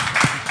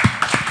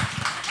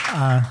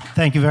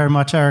Thank you very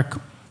much, Eric.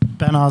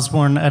 Ben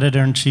Osborne,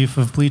 editor-in-chief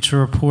of Bleacher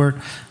Report,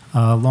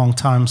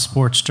 longtime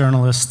sports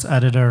journalist,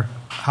 editor,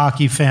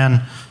 hockey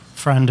fan,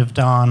 friend of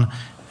Don,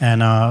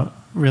 and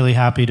really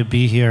happy to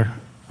be here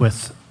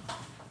with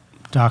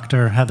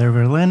Dr. Heather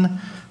Berlin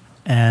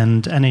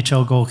and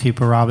NHL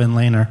goalkeeper Robin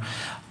Lehner.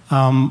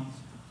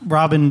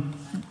 Robin,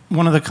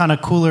 one of the kind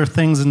of cooler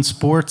things in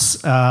sports,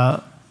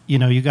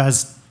 you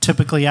guys,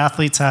 typically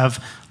athletes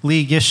have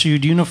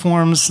league-issued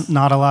uniforms,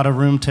 not a lot of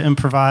room to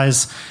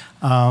improvise.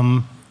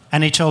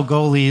 NHL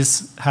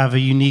goalies have a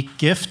unique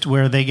gift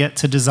where they get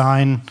to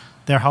design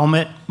their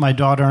helmet. My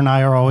daughter and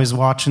I are always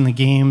watching the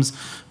games.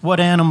 What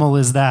animal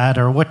is that?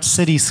 Or what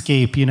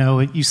cityscape?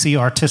 You see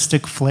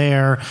artistic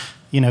flair.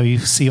 You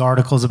see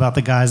articles about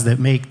the guys that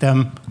make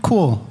them.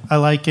 Cool. I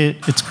like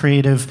it. It's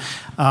creative.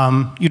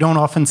 You don't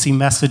often see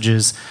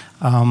messages.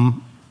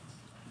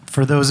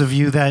 For those of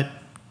you that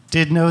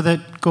did know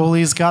that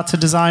goalies got to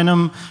design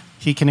them,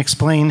 he can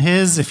explain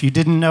his. If you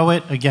didn't know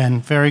it,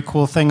 again, very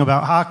cool thing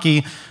about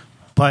hockey,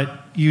 but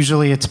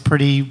usually it's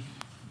pretty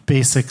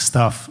basic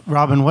stuff.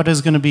 Robin, what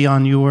is going to be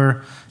on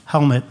your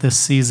helmet this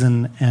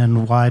season,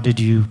 and why did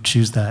you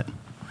choose that?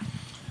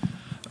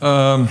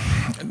 I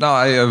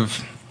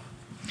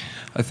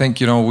think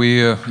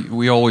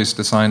we always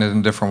design it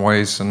in different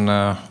ways, and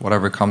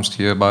whatever comes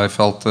to you. But I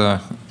felt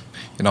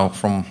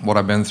from what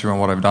I've been through and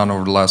what I've done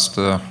over the last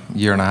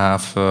year and a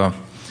half,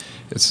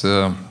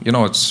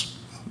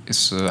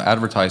 it's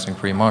advertising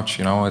pretty much.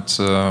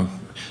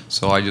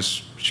 So I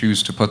just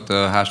choose to put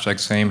the hashtag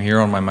same here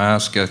on my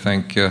mask. I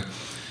think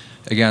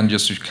again,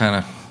 just to kind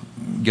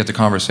of get the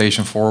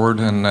conversation forward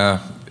and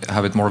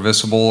have it more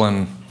visible.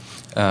 And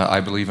I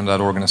believe in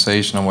that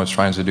organization and what it's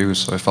trying to do.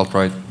 So I felt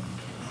right.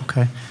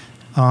 Okay.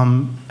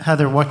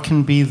 Heather, what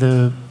can be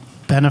the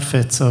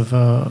benefits of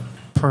a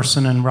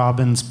person in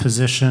Robin's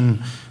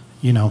position,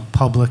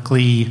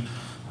 publicly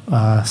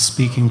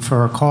speaking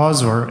for a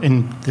cause, or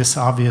in this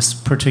obvious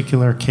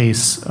particular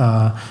case,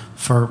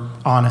 for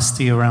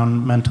honesty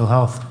around mental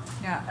health?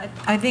 Yeah,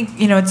 I think,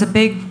 it's a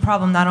big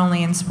problem not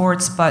only in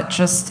sports, but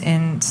just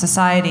in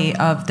society,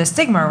 of the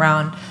stigma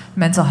around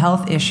mental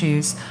health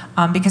issues,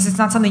 because it's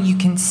not something you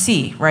can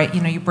see, right?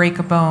 You break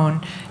a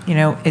bone,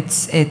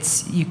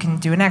 it's you can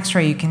do an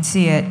X-ray, you can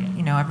see it,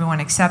 everyone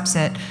accepts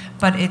it,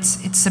 but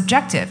it's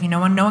subjective. No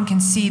one can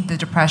see the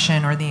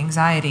depression or the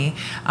anxiety,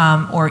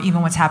 or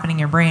even what's happening in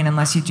your brain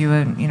unless you do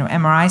a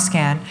MRI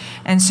scan.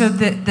 And so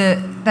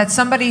that's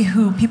somebody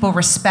who people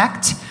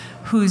respect,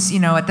 who's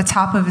at the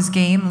top of his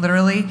game,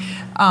 literally,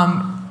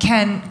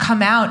 can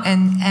come out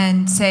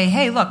and say,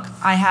 hey, look,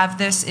 I have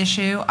this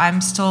issue.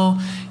 I'm still,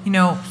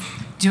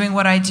 doing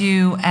what I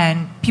do,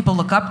 and people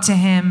look up to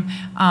him.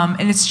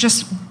 And it's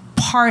just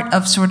part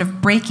of sort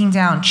of breaking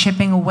down,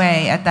 chipping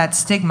away at that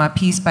stigma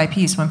piece by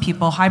piece when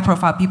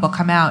high-profile people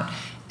come out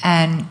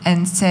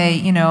and say,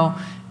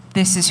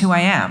 this is who I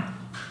am,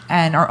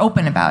 and are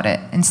open about it,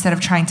 instead of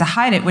trying to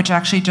hide it, which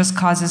actually just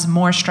causes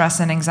more stress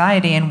and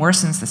anxiety and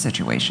worsens the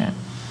situation.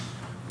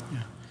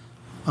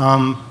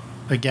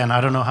 Again, I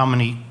don't know how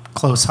many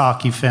close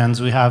hockey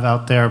fans we have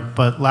out there,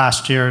 but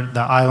last year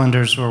the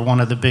Islanders were one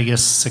of the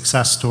biggest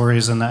success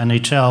stories in the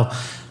NHL.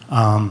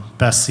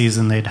 Best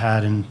season they'd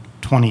had in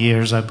 20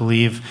 years, I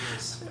believe.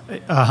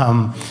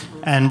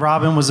 And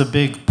Robin was a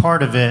big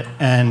part of it,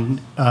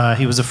 and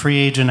he was a free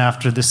agent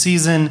after the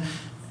season.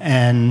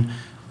 And,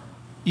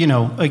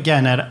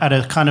 again, at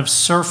a kind of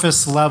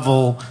surface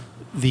level,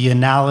 the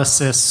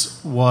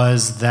analysis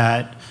was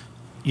that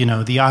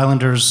the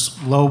Islanders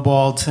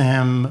lowballed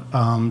him,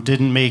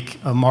 didn't make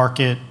a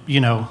market,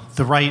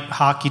 the right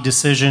hockey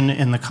decision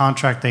in the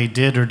contract they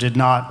did or did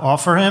not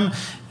offer him.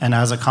 And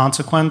as a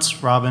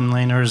consequence, Robin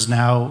Lehner is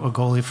now a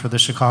goalie for the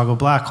Chicago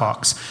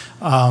Blackhawks.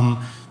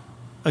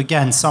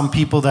 Again, some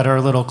people that are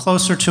a little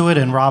closer to it,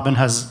 and Robin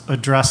has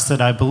addressed it,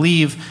 I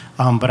believe,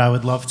 but I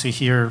would love to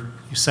hear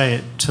you say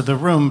it to the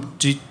room.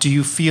 Do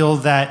you feel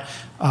that,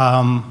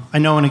 I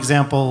know an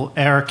example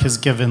Eric has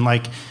given,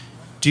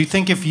 do you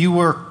think if you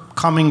were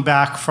coming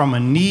back from a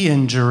knee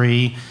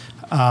injury,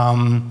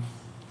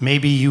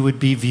 maybe you would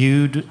be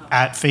viewed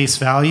at face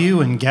value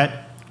and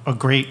get a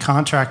great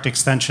contract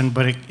extension,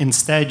 but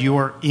instead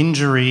your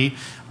injury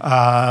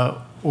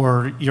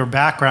or your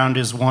background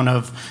is one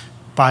of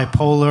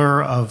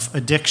bipolar, of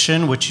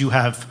addiction, which you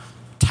have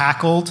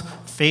tackled,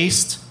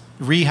 faced,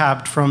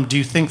 rehabbed from. Do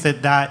you think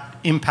that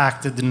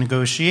impacted the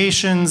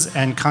negotiations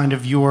and kind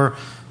of your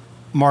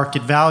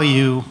market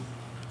value?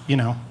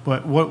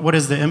 What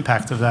is the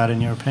impact of that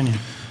in your opinion?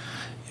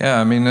 Yeah,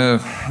 I mean,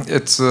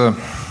 it's a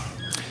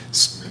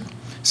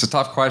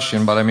tough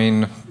question, but I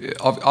mean,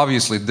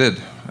 obviously it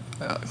did.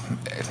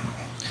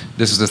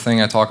 This is the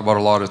thing I talk about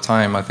a lot of the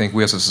time. I think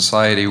we as a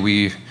society,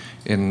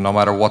 no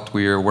matter what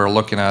we're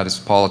looking at, is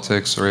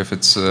politics, or if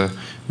it's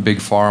big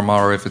pharma,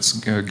 or if it's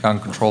gun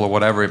control, or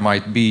whatever it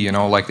might be,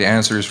 the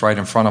answer is right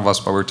in front of us,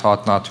 but we're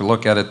taught not to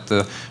look at it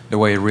the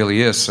way it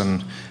really is.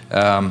 And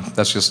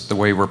that's just the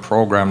way we're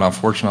programmed,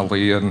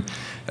 unfortunately. And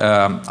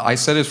I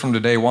said it from the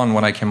day one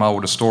when I came out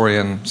with a story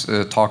and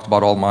talked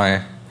about all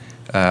my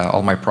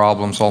all my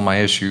problems, all my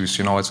issues,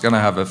 it's going to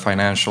have a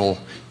financial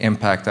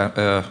impact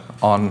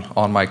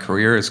on my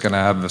career. It's going to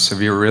have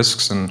severe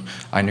risks, and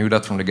I knew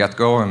that from the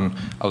get-go, and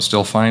I was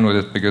still fine with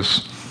it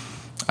because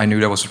I knew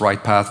that was the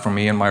right path for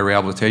me and my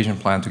rehabilitation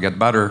plan to get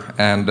better.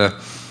 And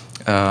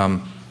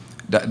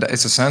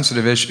it's a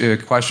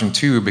sensitive question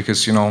too,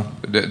 because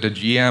the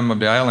GM of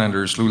the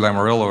Islanders, Lou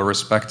Lamoriello, I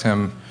respect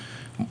him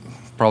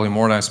probably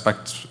more than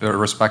I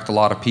respect a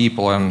lot of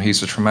people, and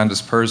he's a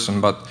tremendous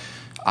person. But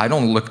I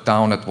don't look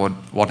down at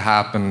what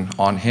happened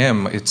on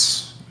him.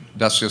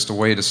 That's just the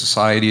way the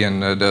society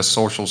and the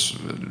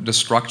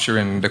structure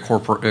in the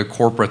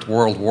corporate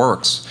world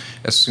works.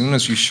 As soon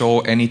as you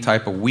show any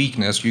type of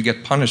weakness, you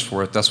get punished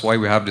for it. That's why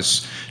we have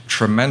this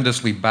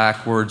tremendously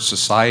backward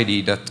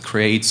society that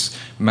creates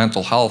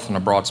mental health on a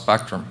broad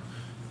spectrum.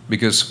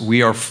 Because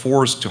we are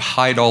forced to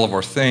hide all of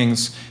our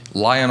things,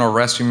 lie on our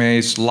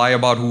resumes, lie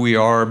about who we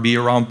are, be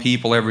around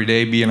people every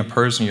day, being a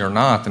person you're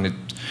not, and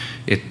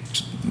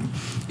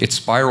it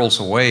spirals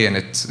away, and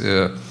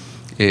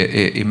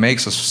it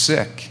makes us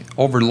sick.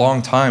 Over a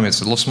long time,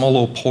 it's a small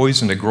little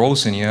poison that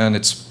grows in you, and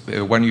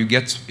when you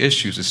get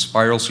issues, it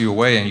spirals you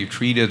away, and you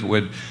treat it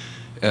with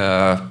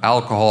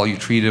alcohol, you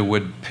treat it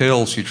with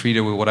pills, you treat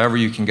it with whatever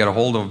you can get a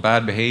hold of,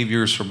 bad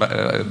behaviors.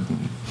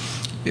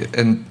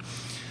 And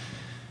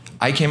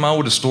I came out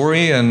with a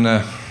story, and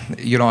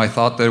I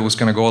thought that it was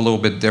going to go a little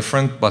bit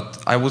different,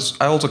 but I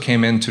also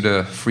came into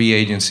the free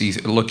agency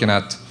looking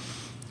at,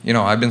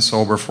 I've been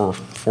sober for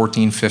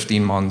 14,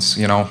 15 months,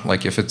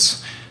 like if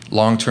it's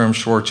long-term,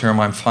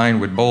 short-term, I'm fine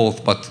with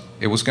both, but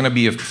it was going to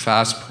be a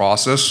fast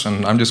process,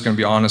 and I'm just going to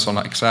be honest on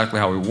exactly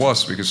how it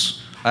was,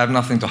 because I have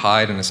nothing to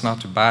hide, and it's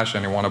not to bash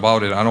anyone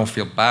about it. I don't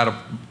feel bad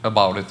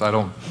about it. I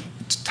don't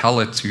tell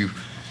it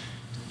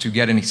to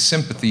get any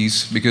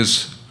sympathies,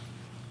 because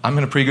I'm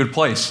in a pretty good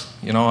place.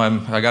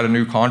 I got a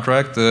new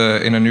contract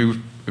in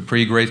a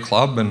pretty great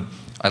club, and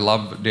I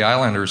love the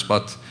Islanders,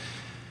 but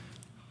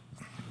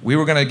we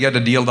were going to get a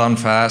deal done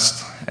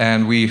fast,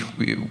 and we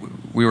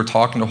were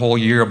talking the whole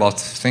year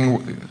about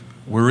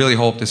we really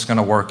hope this is going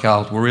to work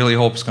out. We really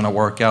hope it's going to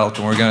work out,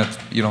 and we're going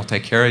to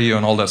take care of you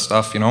and all that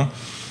stuff,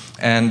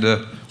 And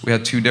we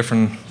had two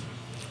different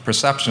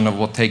perceptions of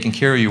what taking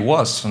care of you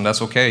was, and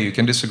that's okay. You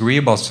can disagree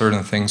about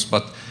certain things,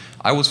 but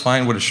I was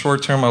fine with a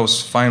short term. I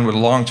was fine with a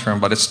long term.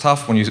 But it's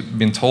tough when you've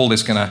been told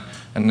a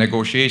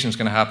negotiation is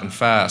going to happen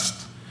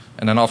fast,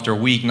 and then after a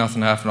week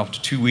nothing happens. After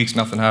 2 weeks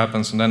nothing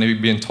happens, and then you're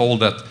being told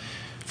that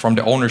from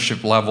the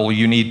ownership level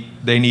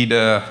they need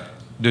a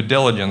due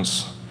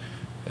diligence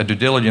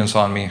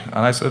on me. And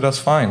I said, that's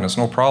fine, that's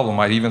no problem.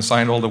 I even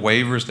signed all the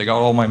waivers. They got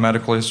all my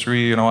medical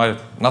history. I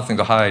had nothing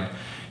to hide,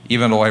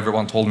 even though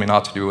everyone told me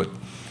not to do it.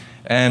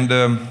 And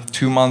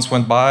 2 months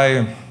went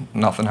by,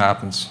 nothing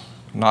happens.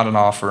 Not an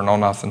offer, no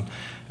nothing.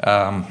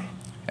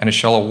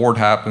 NHL award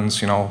happens,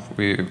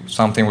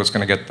 something was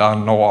going to get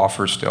done, no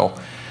offer still.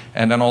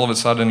 And then all of a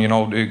sudden,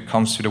 it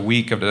comes to the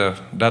week of the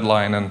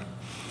deadline, and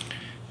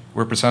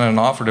we're presented an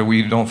offer that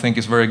we don't think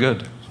is very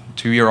good.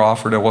 2-year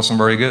offer that wasn't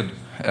very good.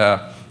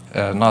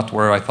 Not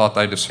where I thought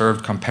I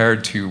deserved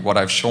compared to what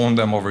I've shown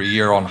them over a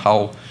year on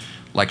how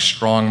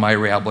strong my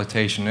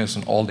rehabilitation is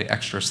and all the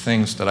extra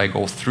things that I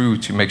go through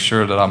to make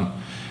sure that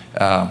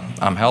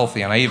I'm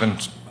healthy.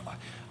 And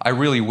I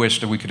really wish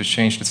that we could have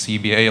changed the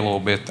CBA a little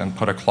bit and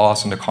put a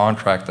clause in the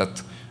contract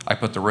that I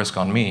put the risk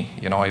on me.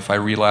 If I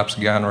relapse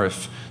again or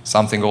if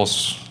something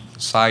goes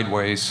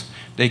sideways,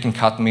 they can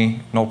cut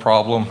me, no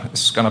problem.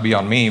 It's going to be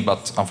on me,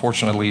 but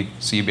unfortunately,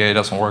 CBA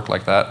doesn't work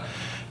like that.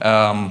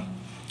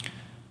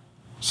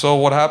 So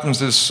what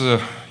happens is,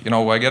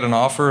 I get an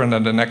offer, and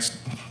then the next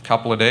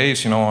couple of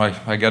days,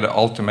 I get an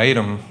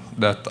ultimatum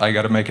that I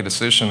got to make a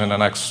decision in the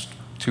next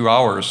 2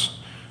 hours.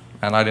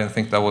 And I didn't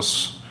think that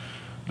was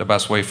the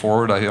best way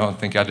forward. I don't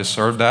think I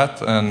deserved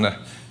that, and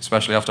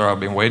especially after I've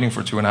been waiting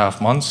for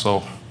 2.5 months.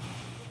 So,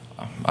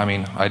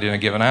 I didn't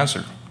give an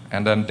answer.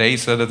 And then they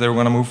said that they were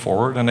going to move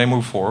forward, and they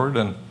moved forward,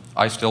 and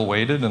I still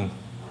waited, and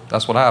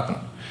that's what happened.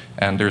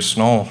 And there's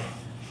no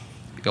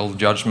ill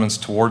judgments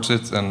towards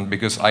it, and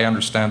because I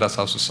understand that's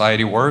how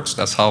society works,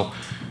 that's how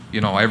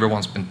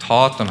everyone's been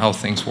taught on how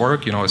things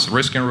work. It's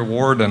risk and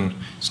reward, and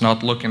it's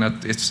not looking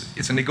at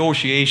it's a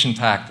negotiation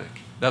tactic.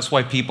 That's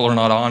why people are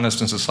not honest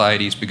in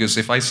societies, because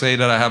if I say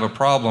that I have a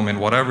problem in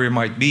whatever it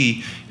might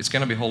be, it's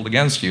going to be held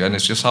against you, and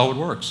it's just how it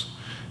works.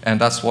 And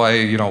that's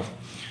why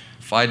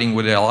fighting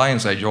with the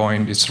alliance I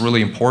joined, it's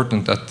really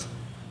important that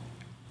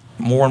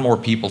more and more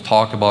people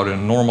talk about it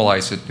and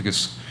normalize it,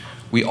 because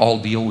we all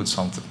deal with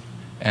something.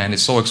 And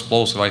it's so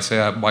explosive. I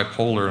say I'm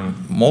bipolar,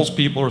 and most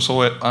people are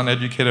so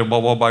uneducated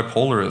about what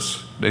bipolar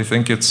is. They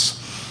think it's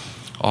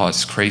a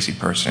crazy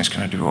person. He's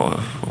going to do,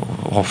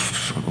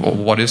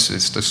 what is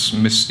this? This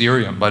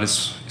mysterium. But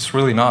it's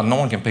really not. No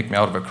one can pick me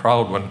out of a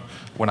crowd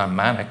when I'm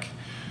manic.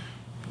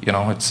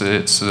 It's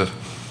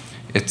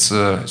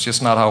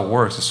just not how it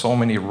works. There's so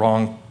many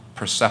wrong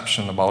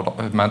perception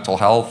about mental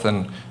health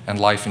and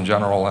life in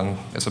general, and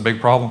it's a big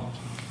problem.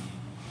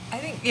 I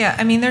think,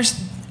 there's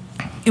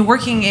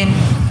working in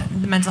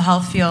the mental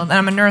health field, and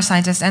I'm a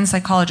neuroscientist and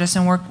psychologist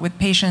and work with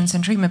patients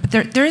and treatment,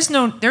 but there is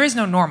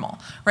no normal,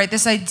 right?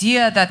 This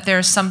idea that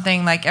there's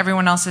something like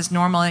everyone else is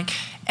normal, like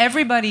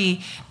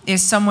everybody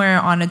is somewhere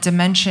on a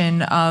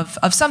dimension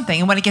of something.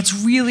 And when it gets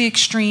really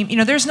extreme,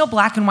 there's no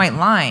black and white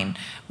line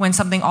when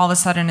something all of a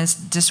sudden is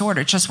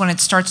disordered. Just when it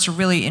starts to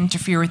really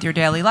interfere with your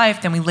daily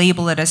life, then we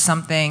label it as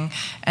something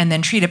and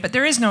then treat it. But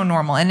there is no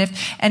normal.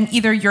 And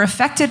either you're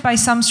affected by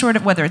some sort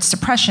of, whether it's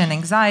depression,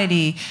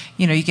 anxiety,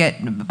 you get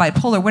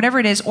bipolar, whatever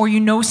it is, or you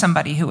know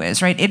somebody who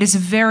is, right? It is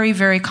very,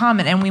 very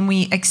common. And when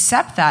we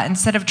accept that,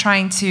 instead of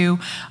trying to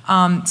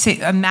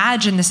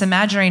imagine this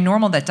imaginary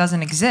normal that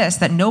doesn't exist,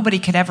 that nobody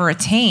could ever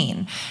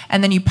attain,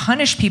 and then you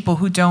punish people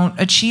who don't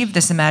achieve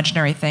this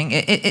imaginary thing,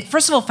 it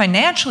first of all,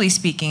 financially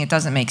speaking, it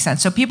doesn't make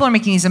sense. So people are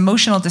making these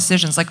emotional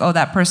decisions like, oh,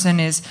 that person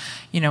is,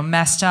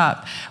 messed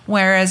up.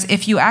 Whereas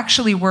if you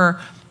actually were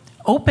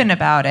open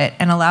about it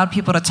and allowed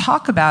people to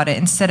talk about it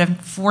instead of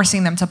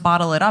forcing them to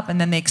bottle it up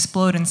and then they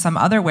explode in some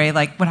other way,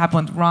 like what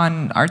happened with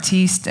Ron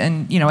Artest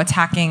and,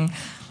 attacking,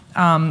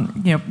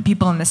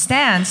 people in the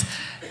stands,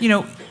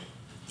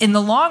 in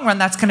the long run,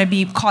 that's going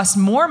to cost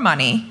more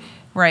money,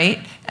 right?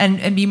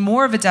 And be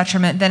more of a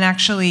detriment than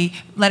actually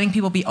letting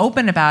people be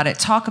open about it,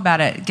 talk about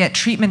it, get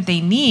treatment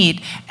they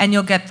need, and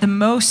you'll get the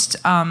most,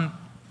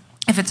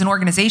 if it's an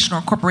organization or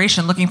a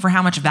corporation looking for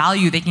how much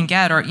value they can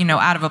get or,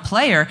 out of a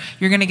player,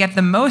 you're going to get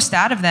the most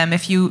out of them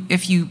if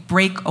you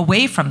break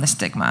away from the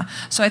stigma.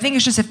 So I think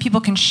it's just if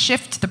people can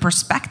shift the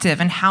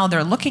perspective and how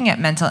they're looking at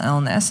mental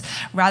illness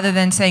rather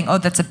than saying, oh,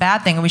 that's a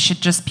bad thing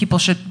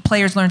and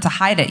players learn to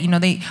hide it.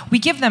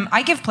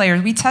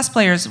 We test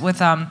players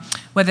with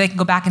whether they can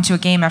go back into a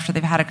game after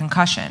they've had a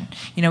concussion.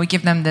 We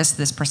give them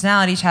this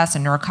personality test, a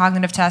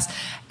neurocognitive test,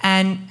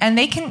 and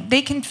they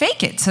can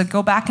fake it to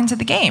go back into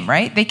the game,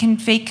 right? They can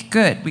fake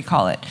good, we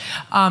call it.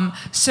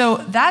 So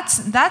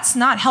that's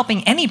not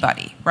helping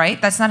anybody,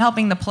 right? That's not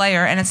helping the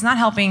player, and it's not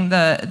helping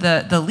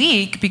the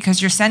league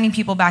because you're sending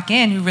people back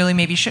in who really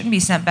maybe shouldn't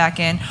be sent back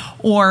in,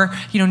 or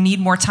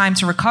need more time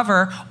to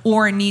recover,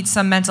 or need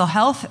some mental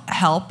health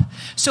help.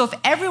 So if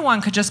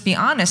everyone could just be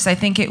honest, I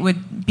think it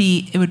would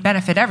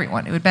benefit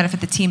everyone. It would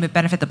benefit the team. It would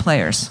benefit the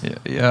players.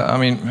 Yeah. I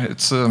mean,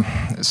 it's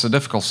a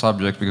difficult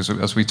subject because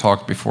as we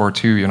talked before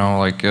too,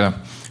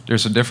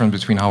 there's a difference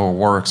between how it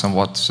works and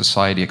what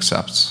society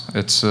accepts.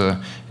 It's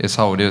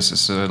how it is.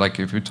 It's like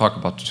if you talk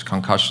about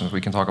concussions,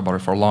 we can talk about it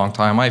for a long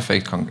time. I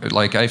played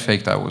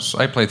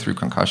through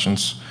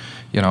concussions.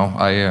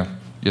 I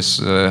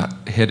just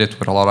hit it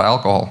with a lot of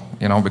alcohol.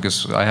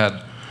 Because I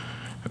had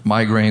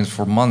migraines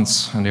for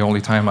months, and the only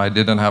time I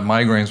didn't have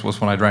migraines was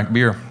when I drank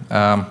beer.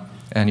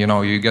 And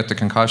you get the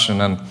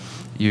concussion, and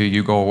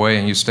you go away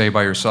and you stay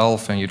by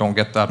yourself, and you don't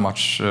get that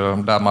much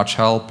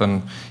help.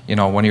 And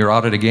when you're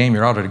out of the game,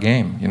 you're out of the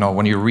game.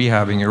 When you're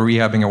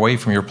rehabbing away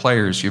from your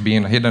players. You're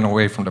being hidden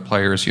away from the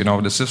players.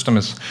 The system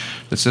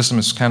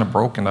is kind of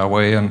broken that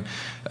way. And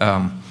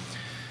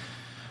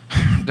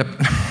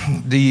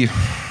the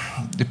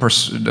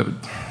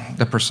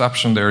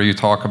perception there you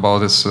talk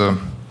about is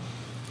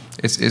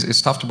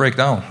it's tough to break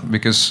down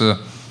because.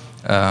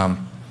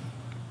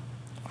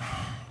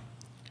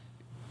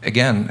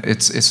 Again,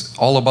 it's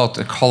all about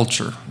the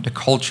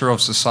culture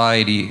of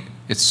society.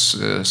 It's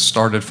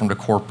started from the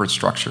corporate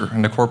structure,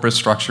 and the corporate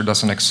structure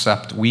doesn't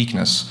accept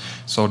weakness.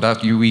 So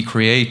that we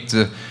create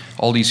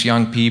all these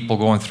young people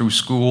going through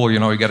school. You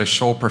got to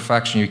show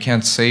perfection. You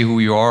can't say who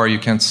you are. You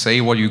can't say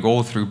what you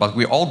go through. But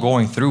we're all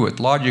going through it.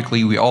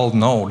 Logically, we all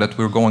know that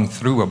we're going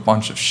through a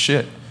bunch of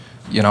shit.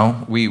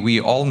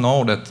 We all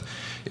know that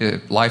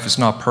life is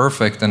not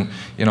perfect. And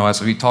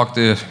as we talked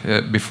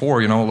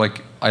before,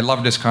 I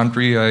love this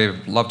country. I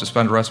love to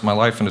spend the rest of my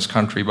life in this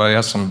country, but it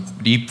has some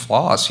deep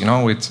flaws.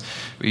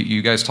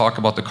 You guys talk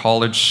about the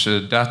college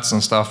debts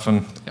and stuff,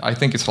 and I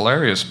think it's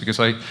hilarious because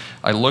I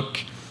look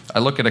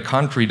at a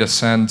country that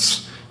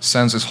sends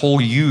its whole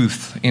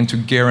youth into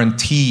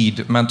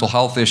guaranteed mental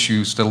health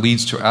issues that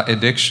leads to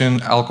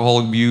addiction, alcohol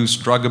abuse,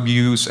 drug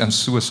abuse, and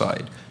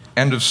suicide.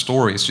 End of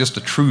story. It's just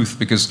the truth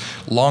because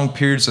long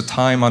periods of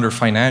time under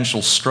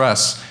financial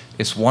stress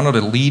is one of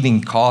the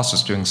leading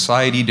causes to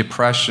anxiety,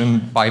 depression,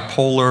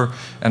 bipolar,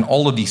 and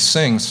all of these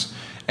things.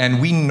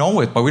 And we know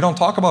it, but we don't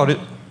talk about it.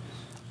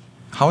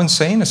 How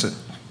insane is it?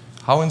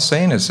 How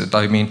insane is it?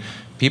 I mean,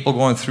 people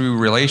going through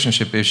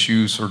relationship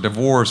issues or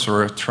divorce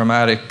or a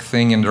traumatic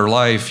thing in their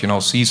life,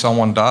 see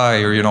someone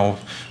die or,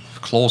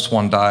 close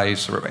one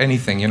dies or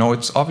anything,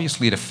 it's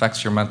obviously it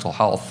affects your mental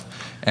health.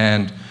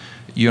 And,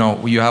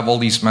 you have all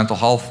these mental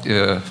health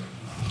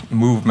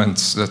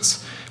movements that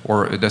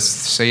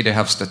say they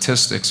have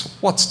statistics.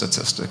 What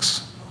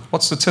statistics?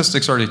 What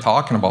statistics are they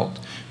talking about?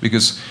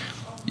 Because,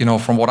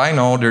 from what I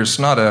know, there's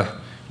not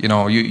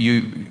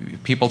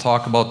people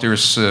talk about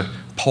there's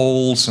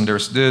polls and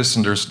there's this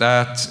and there's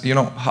that.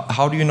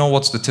 How do you know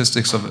what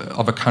statistics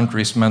of a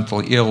country is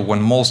mentally ill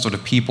when most of the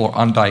people are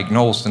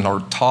undiagnosed and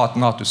are taught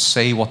not to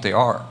say what they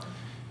are?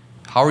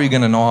 How are you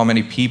going to know how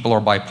many people are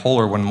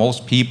bipolar when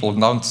most people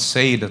don't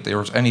say that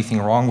there's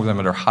anything wrong with them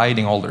and they're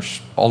hiding all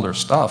their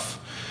stuff?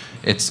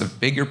 it's a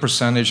bigger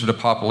percentage of the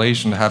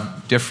population that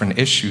have different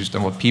issues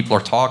than what people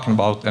are talking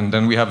about, and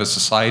then we have a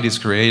society that's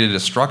created a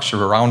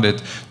structure around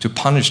it to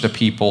punish the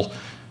people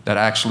that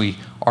actually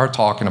are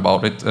talking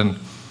about it. And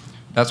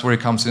that's where it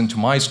comes into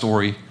my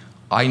story.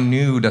 I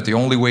knew that the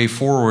only way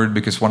forward,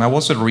 because when I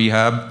was at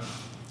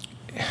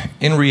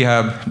in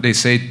rehab, they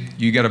say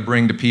you got to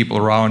bring the people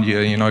around you.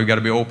 You got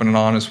to be open and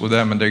honest with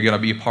them, and they're got to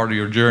be a part of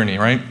your journey,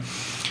 right?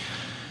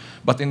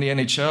 But in the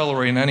NHL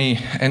or in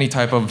any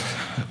type of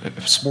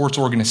sports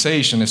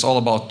organization, it's all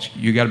about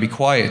you got to be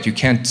quiet. You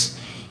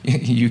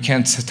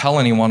can't tell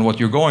anyone what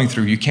you're going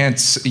through. You can't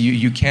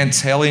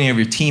tell any of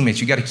your teammates.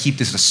 You got to keep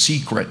this a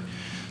secret.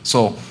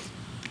 So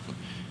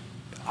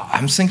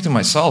I'm thinking to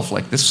myself,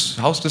 like,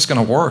 how's this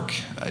going to work?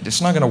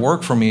 It's not going to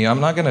work for me.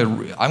 I'm going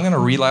to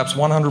relapse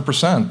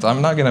 100%.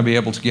 I'm not going to be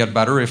able to get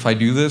better if I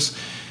do this.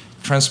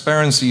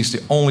 Transparency is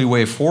the only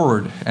way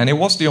forward, and it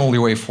was the only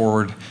way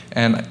forward.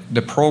 And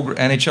the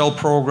NHL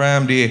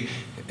program,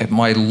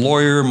 my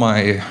lawyer,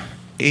 my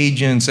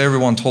agents,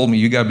 everyone told me,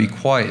 you got to be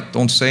quiet.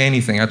 Don't say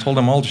anything. I told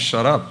them all to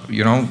shut up,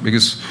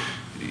 because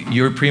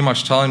you're pretty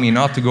much telling me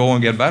not to go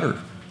and get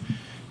better,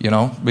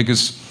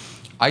 because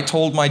I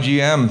told my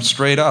GM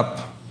straight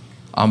up,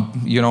 I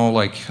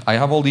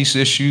have all these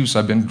issues.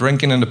 I've been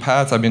drinking in the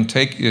past. I've been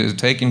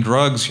taking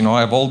drugs. I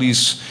have all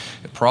these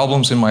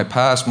problems in my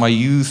past, my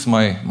youth,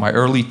 my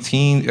early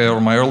teen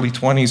or my early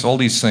 20s, all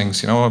these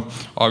things.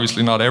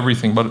 Obviously not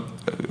everything, but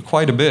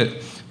quite a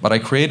bit. But I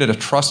created a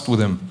trust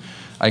with him.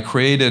 I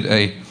created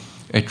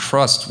a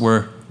trust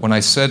where when I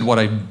said what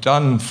I've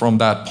done from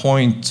that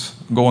point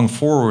going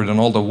forward, and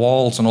all the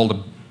walls and all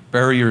the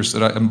barriers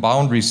and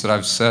boundaries that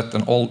I've set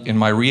and all in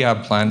my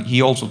rehab plan,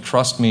 he also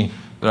trusts me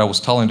that I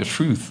was telling the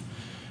truth.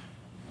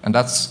 And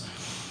that's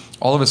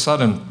all of a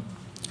sudden,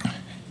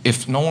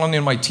 if no one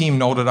in my team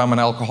know that I'm an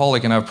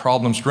alcoholic and I have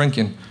problems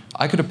drinking,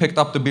 I could have picked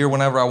up the beer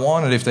whenever I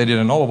wanted if they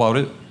didn't know about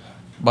it.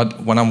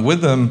 But when I'm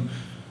with them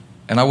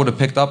and I would have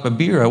picked up a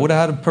beer, I would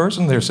have had a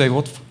person there say,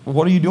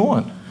 what are you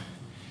doing?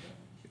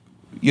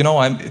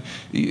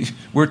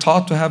 We're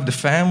taught to have the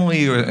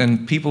family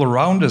and people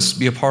around us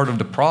be a part of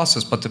the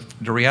process, but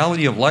the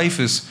reality of life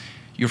is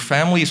your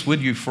family is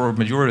with you for a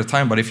majority of the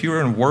time, but if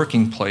you're in a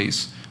working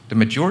place, the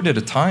majority of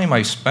the time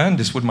I spend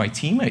is with my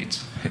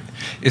teammates.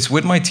 It's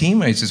with my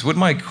teammates, it's with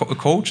my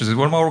coaches, it's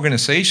with my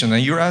organization,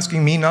 and you're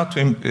asking me not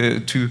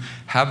to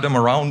have them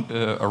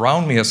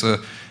around me as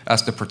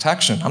the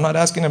protection. I'm not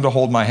asking them to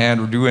hold my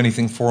hand or do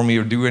anything for me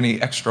or do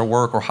any extra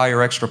work or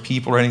hire extra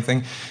people or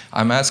anything.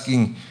 I'm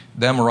asking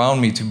them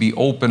around me to be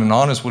open and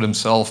honest with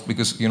themselves,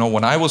 because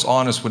when I was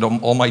honest with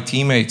all my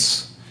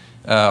teammates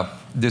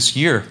this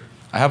year,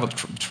 I have a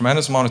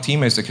tremendous amount of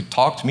teammates that could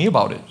talk to me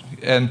about it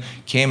and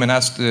came and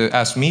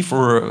asked me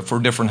for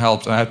different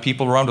help. And I had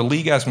people around the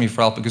league ask me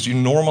for help, because you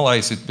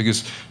normalize it,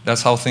 because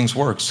that's how things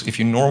works. If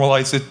you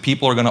normalize it,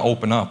 people are going to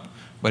open up.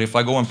 But if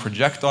I go and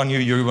project on you,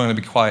 you're going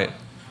to be quiet.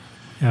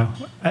 Yeah,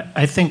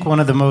 I think one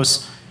of the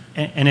most,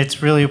 and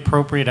it's really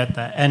appropriate at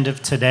the end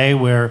of today,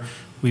 where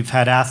we've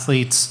had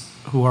athletes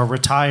who are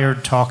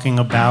retired talking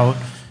about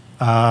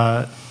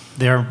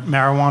their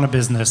marijuana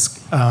business,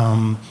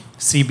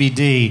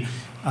 CBD.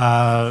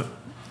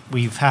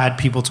 We've had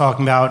people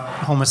talking about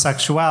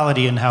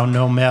homosexuality and how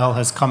no male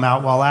has come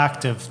out while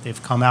active.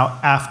 They've come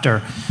out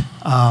after.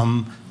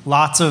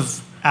 Lots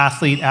of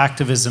athlete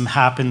activism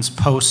happens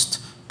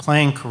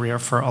post-playing career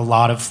for a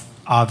lot of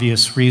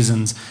obvious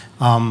reasons.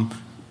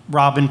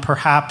 Robin,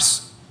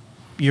 perhaps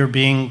you're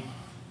being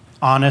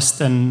honest,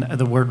 and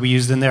the word we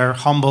used in there,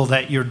 humble,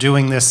 that you're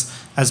doing this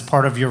as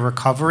part of your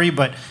recovery.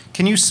 But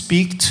can you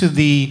speak to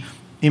the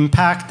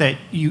impact that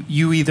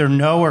you either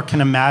know or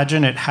can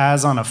imagine it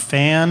has on a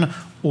fan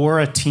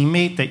or a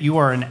teammate, that you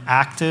are an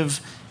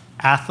active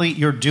athlete,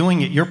 you're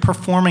doing it, you're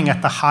performing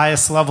at the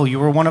highest level. You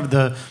were one of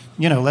the,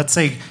 let's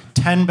say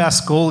 10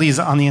 best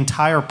goalies on the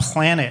entire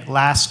planet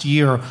last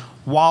year,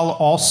 while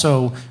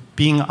also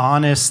being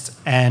honest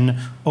and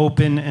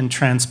open and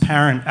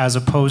transparent, as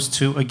opposed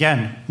to,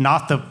 again,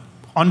 not the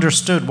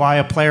understood why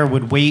a player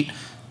would wait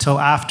till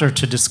after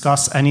to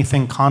discuss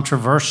anything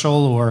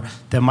controversial or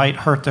that might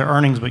hurt their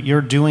earnings, but you're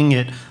doing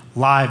it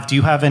live. Do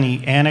you have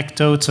any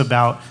anecdotes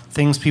about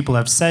things people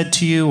have said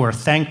to you or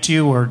thanked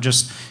you, or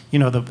just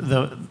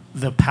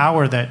the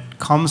power that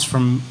comes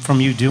from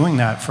you doing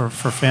that for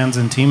fans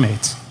and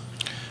teammates?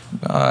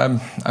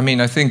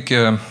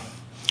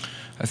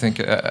 I think,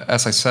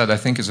 as I said, I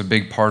think it's a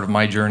big part of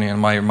my journey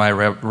and my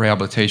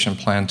rehabilitation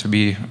plan to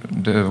be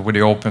with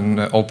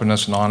the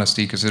openness and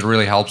honesty, because it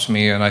really helps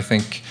me. And I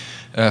think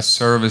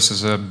service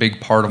is a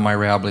big part of my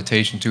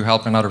rehabilitation too.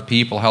 Helping other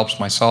people helps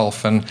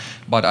myself.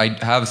 But I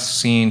have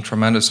seen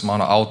tremendous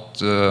amount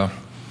of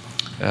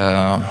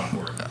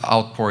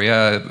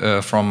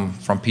outpour,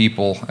 from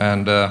people,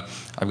 and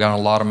I've gotten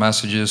a lot of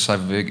messages.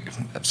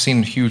 I've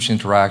seen huge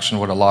interaction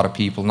with a lot of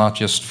people, not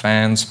just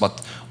fans,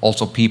 but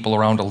also people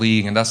around the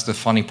league. And that's the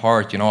funny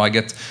part, I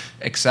get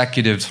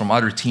executives from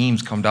other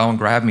teams come down and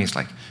grab me. It's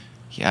like,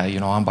 yeah,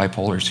 I'm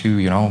bipolar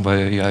too, but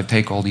I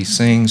take all these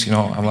things,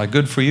 I'm like,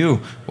 good for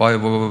you. Why?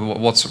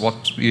 What?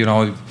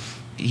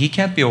 he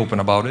can't be open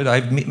about it.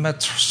 I've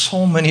met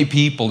so many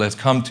people that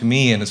come to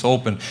me and it's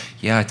open.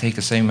 Yeah, I take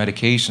the same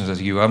medications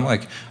as you. I'm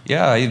like,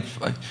 yeah, I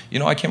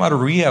came out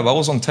of rehab. I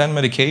was on 10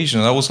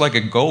 medications. I was like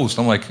a ghost.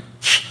 I'm like,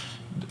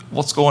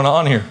 what's going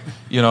on here?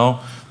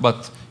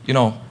 But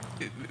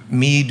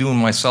me doing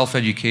my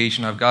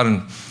self-education, I've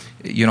gotten,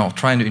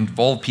 trying to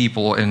involve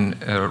people in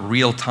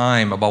real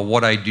time about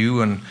what I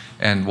do and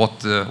what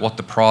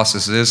the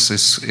process is.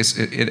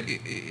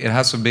 It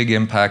has a big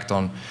impact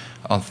on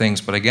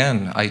things. But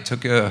again,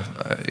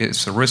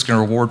 it's a risk and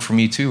reward for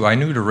me too. I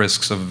knew the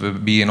risks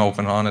of being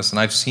open and honest, and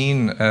I've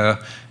seen and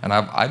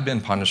I've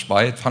been punished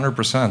by it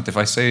 100%.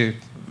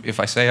 If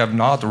I say I'm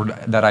not, or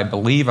that I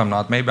believe I'm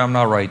not, maybe I'm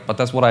not right, but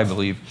that's what I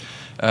believe.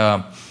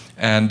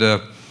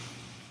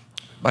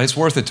 But it's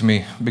worth it to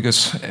me,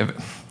 because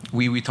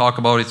we talk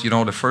about it,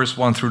 the first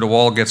one through the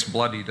wall gets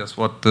bloody. That's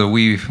what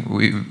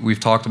we've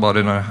talked about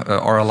in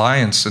our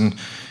alliance. And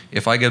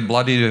if I get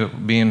bloody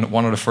being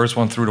one of the first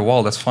one through the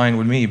wall, that's fine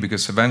with me,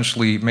 because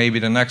eventually maybe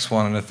the next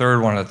one and the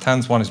third one and the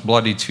 10th one is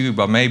bloody too,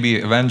 but maybe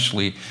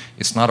eventually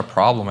it's not a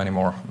problem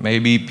anymore.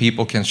 Maybe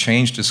people can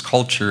change this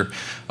culture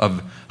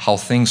of how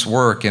things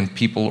work, and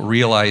people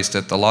realize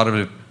that a lot of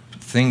the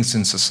things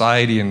in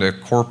society, in the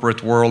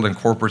corporate world and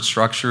corporate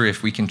structure,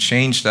 if we can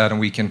change that and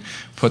we can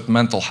put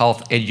mental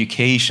health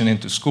education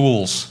into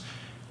schools,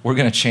 we're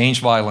going to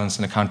change violence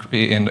in the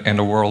country, in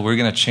the world. We're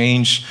going to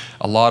change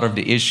a lot of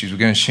the issues. We're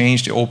going to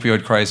change the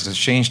opioid crisis,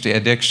 change the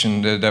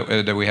addiction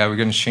that we have. We're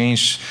going to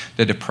change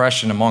the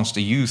depression amongst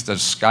the youth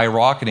that's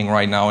skyrocketing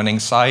right now, and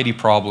anxiety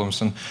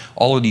problems and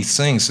all of these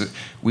things.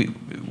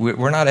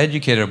 We're not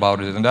educated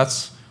about it, and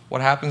that's what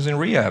happens in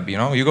rehab.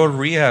 You go to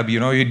rehab, you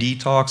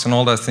detox and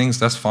all that things,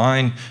 that's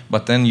fine,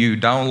 but then you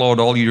download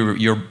all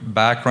your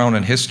background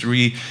and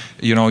history,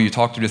 you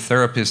talk to the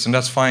therapist, and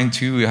that's fine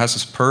too. It has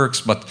its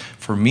perks. But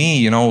for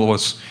me, it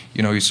was,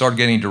 you start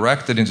getting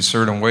directed into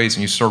certain ways,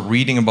 and you start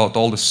reading about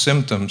all the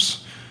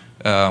symptoms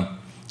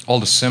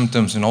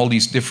in all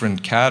these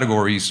different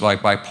categories,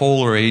 like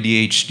bipolar,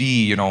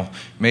 ADHD,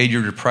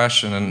 major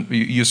depression, and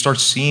you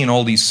start seeing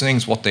all these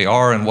things, what they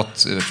are, and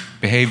what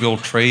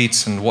behavioral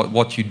traits, and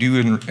what you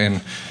do,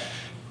 and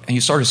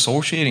you start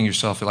associating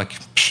yourself. You're like,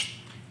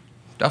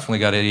 definitely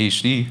got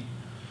ADHD.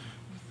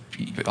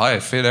 I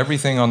fit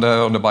everything on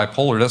the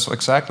bipolar. That's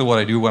exactly what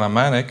I do when I'm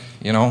manic.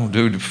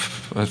 Dude,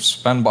 I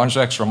spend a bunch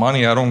of extra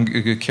money. I don't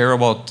care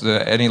about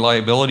any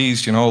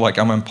liabilities. Like,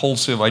 I'm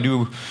impulsive. I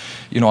do.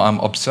 I'm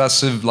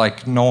obsessive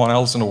like no one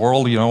else in the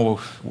world,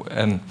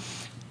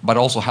 but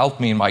also helped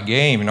me in my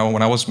game.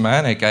 When I was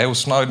manic, I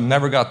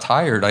never got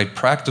tired. I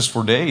practiced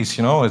for days.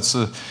 When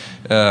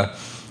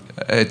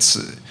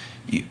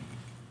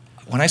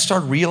I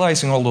start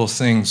realizing all those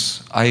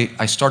things,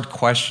 I start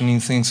questioning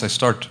things. I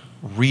start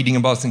reading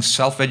about things.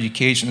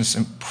 Self-education is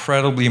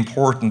incredibly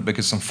important,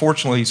 because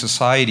unfortunately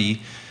society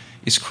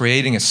is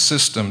creating a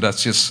system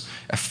that's just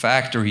a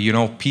factory,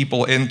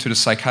 people into the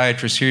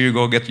psychiatrist, here you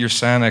go, get your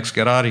Xanax,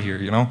 get out of here,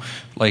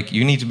 Like,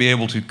 you need to be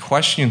able to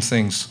question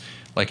things.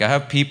 Like, I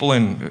have people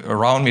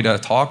around me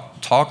that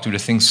talk to the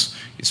things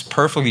it's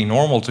perfectly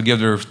normal to give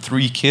their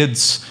 3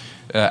 kids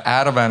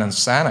Ativan and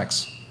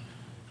Xanax.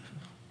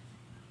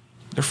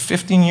 They're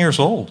 15 years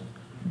old.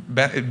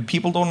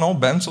 People don't know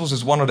benzos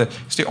is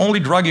it's the only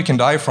drug you can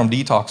die from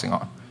detoxing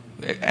on,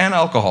 and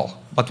alcohol.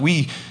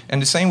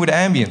 And the same with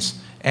Ambience.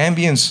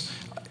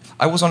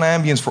 I was on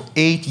Ambience for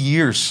 8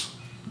 years.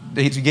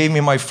 They gave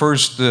me my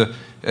first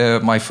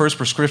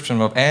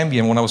prescription of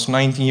Ambien when I was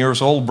 19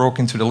 years old, broke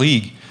into the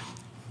league.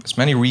 As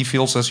many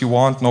refills as you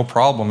want, no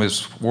problem.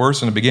 It's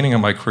worse in the beginning of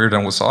my career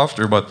than it was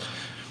after, but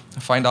I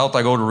find out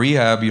I go to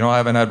rehab, I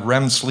haven't had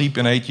REM sleep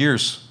in 8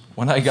 years.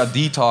 When I got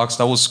detoxed,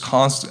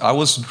 I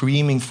was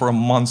dreaming for a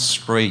month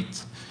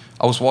straight.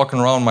 I was walking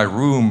around my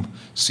room,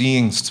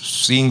 seeing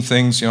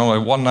things,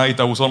 like one night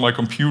I was on my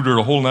computer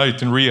the whole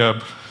night in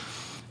rehab.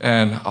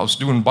 And I was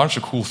doing a bunch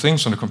of cool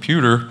things on the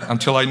computer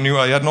until I knew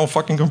I had no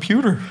fucking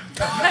computer.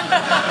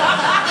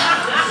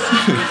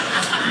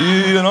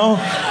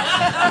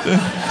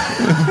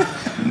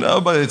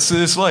 No, but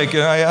it's like,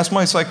 I asked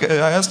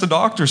the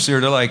doctors here,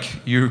 they're like,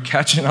 you're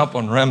catching up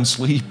on REM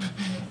sleep.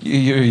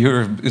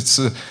 It's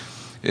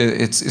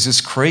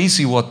just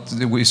crazy what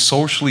we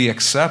socially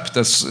accept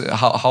as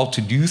how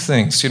to do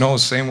things.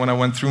 Same when I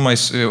went through my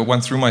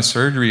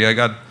surgery, I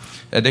got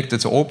addicted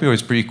to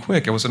opioids pretty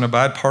quick. I was in a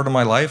bad part of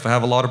my life. I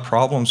have a lot of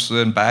problems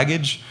and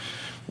baggage.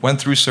 Went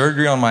through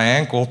surgery on my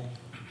ankle.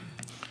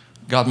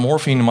 Got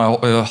morphine in my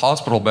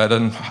hospital bed,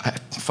 and I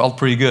felt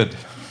pretty good.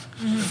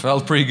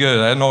 Felt pretty good.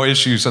 I had no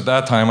issues at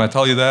that time, I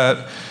tell you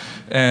that.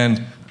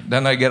 And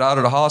then I get out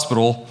of the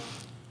hospital,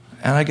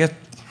 and I get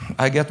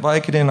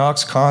Vicodin,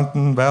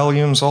 OxyContin,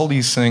 Valiums, all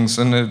these things,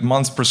 and a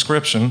month's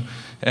prescription.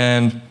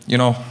 And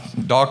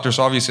doctors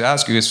obviously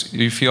ask you, "Are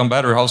you feeling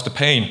better? How's the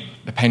pain?"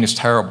 The pain is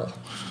terrible.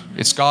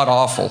 It's god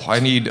awful.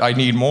 I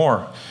need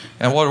more.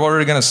 And what are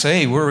they going to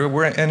say?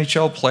 We're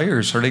NHL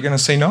players. Are they going to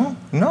say no?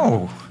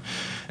 No.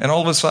 And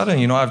all of a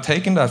sudden, I've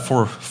taken that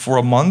for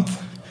a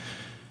month.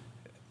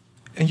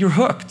 and you're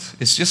hooked.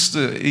 It's just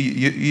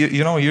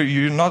you know,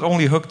 you're not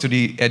only hooked to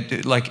the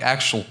like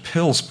actual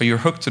pills, but you're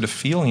hooked to the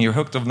feeling. You're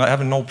hooked of not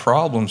having no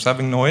problems,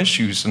 having no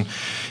issues, and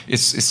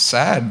it's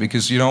sad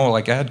because, you know,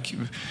 like I had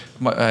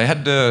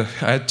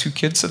 2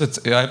 kids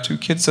I have 2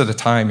 kids at a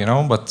time, you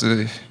know, but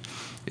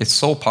it's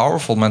so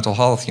powerful, mental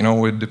health, you know,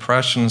 with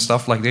depression and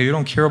stuff like that. You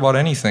don't care about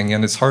anything,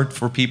 and it's hard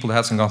for people that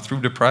hasn't gone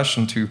through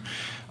depression to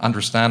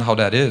understand how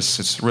that is.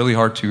 It's really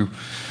hard to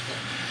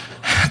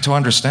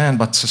understand,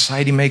 but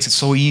society makes it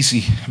so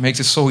easy. It makes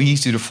it so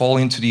easy to fall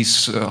into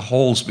these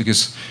holes,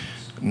 because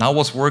now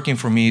what's working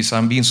for me is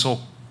I'm being so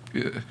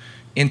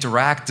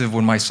interactive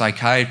with my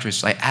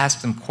psychiatrist. I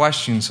ask them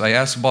questions. I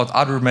ask about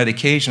other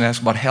medication. I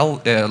ask about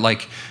health,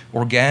 like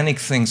organic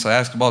things. I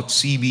ask about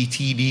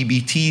CBT,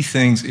 DBT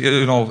things.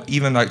 You know,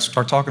 even I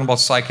start talking about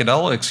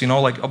psychedelics. You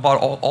know, like about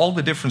all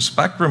the different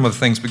spectrum of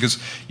things, because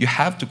you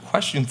have to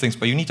question things,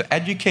 but you need to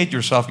educate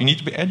yourself. You need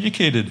to be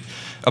educated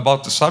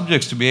about the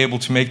subjects to be able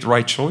to make the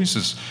right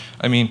choices.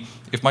 I mean,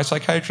 if my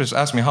psychiatrist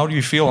asked me, "How do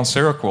you feel on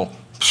Seroquel?"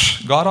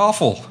 God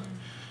awful.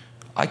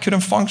 I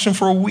couldn't function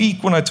for a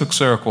week when I took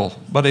Seroquel,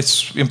 but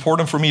it's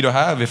important for me to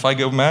have. If I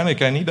go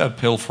manic, I need that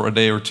pill for a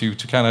day or two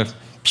to kind of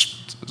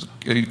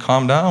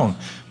calm down.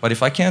 But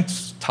if I can't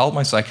tell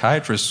my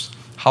psychiatrist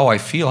how I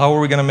feel, how are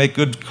we going to make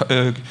good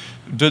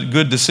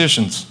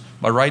decisions?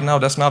 But right now,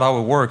 that's not how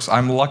it works.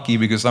 I'm lucky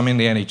because I'm in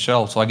the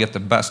NHL, so I get the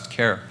best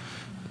care.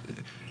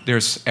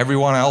 There's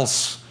everyone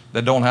else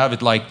that don't have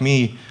it like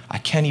me. I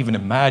can't even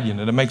imagine,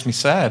 and it makes me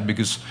sad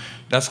because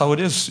that's how it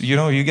is. You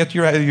know, you get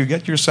your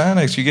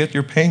Xanax, you get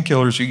your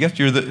painkillers, you get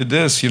your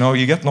this. You know,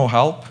 you get no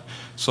help.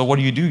 So what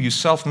do? You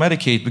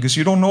self-medicate because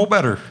you don't know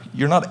better.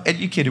 You're not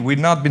educated. We've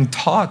not been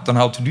taught on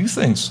how to do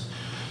things.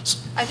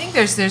 I think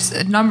there's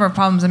a number of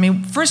problems. I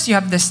mean, first you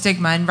have the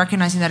stigma and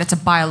recognizing that it's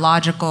a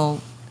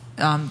biological.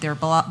 They're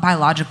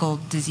biological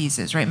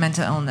diseases, right?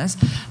 Mental illness.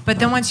 But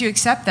then once you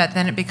accept that,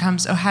 then it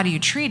becomes, oh, how do you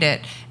treat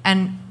it?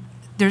 And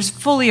there's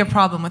fully a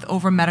problem with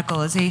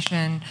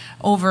over-medicalization,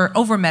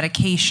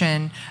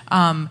 over-medication.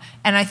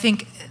 And I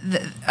think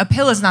a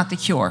pill is not the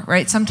cure,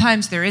 right?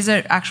 Sometimes there is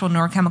an actual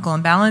neurochemical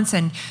imbalance,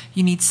 and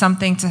you need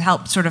something to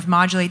help sort of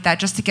modulate that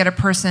just to get a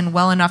person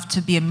well enough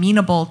to be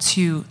amenable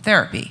to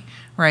therapy,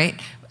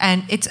 right?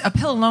 And a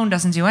pill alone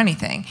doesn't do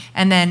anything.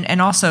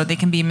 And also they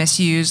can be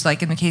misused,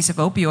 like in the case of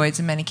opioids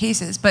in many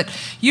cases. But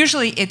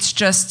usually it's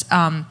just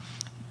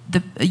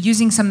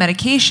using some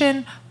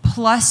medication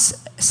plus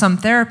some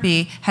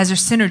therapy has a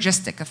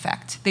synergistic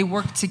effect. They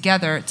work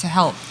together to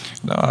help.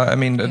 No, I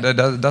mean,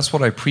 that's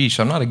what I preach.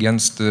 I'm not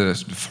against the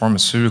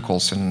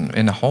pharmaceuticals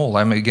in a whole.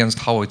 I'm against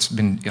how it's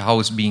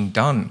being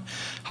done,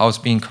 how it's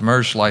being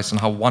commercialized, and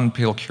how one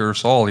pill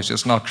cures all. It's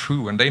just not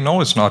true, and they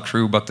know it's not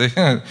true, but they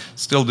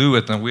still do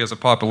it. And we, as a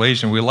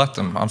population, we let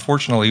them.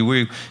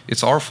 Unfortunately,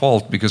 it's our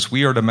fault because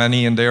we are the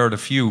many and they are the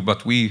few.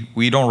 But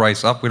we don't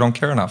rise up. We don't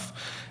care enough.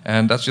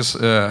 And that's just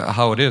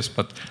how it is.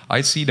 But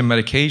I see the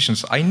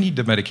medications. I need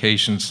the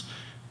medications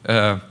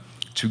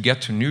to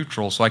get to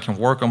neutral so I can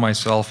work on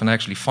myself and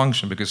actually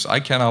function, because I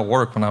cannot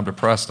work when I'm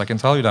depressed. I can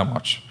tell you that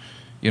much.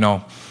 You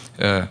know,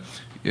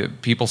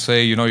 people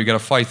say, you know, you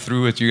got to fight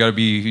through it. You got to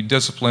be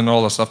disciplined,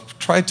 all that stuff.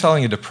 Try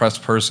telling a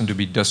depressed person to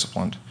be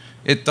disciplined.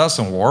 It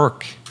doesn't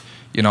work.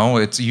 You know,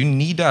 you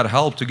need that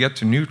help to get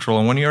to neutral.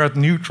 And when you're at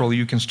neutral,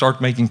 you can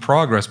start making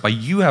progress. But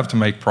you have to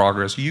make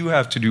progress. You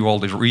have to do all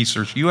the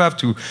research. You have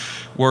to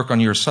work on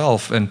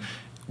yourself. And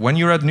when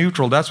you're at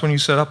neutral, that's when you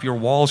set up your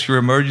walls, your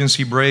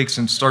emergency brakes,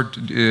 and start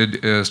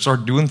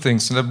doing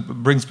things. And that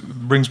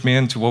brings me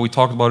into what we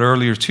talked about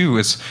earlier too.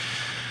 Is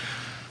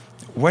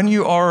when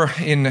you are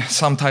in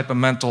some type of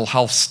mental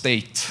health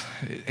state,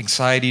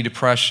 anxiety,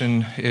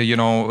 depression, you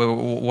know,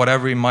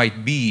 whatever it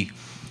might be.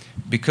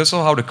 Because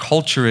of how the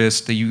culture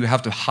is, that you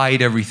have to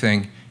hide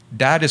everything,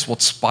 that is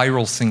what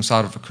spirals things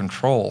out of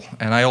control.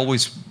 And I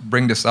always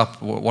bring this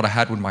up, what I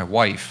had with my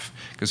wife,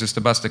 because it's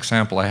the best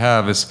example I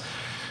have, is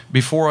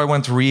before I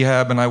went to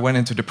rehab and I went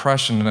into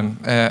depression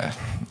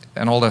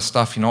and all that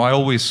stuff, you know, I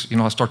always, you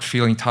know, I start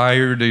feeling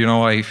tired, you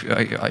know,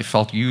 I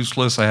felt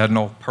useless, I had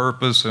no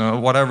purpose,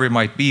 whatever it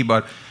might be,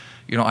 but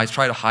you know, I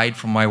try to hide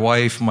from my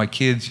wife, my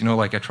kids, you know,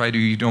 like I try to,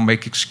 you know,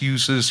 make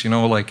excuses, you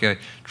know, like I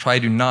try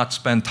to not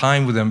spend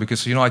time with them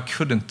because, you know, I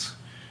couldn't.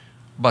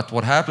 But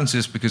what happens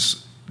is,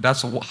 because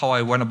that's how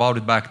I went about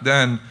it back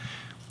then,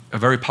 a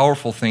very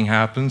powerful thing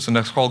happens, and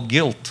that's called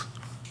guilt.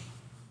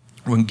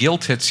 When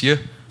guilt hits you,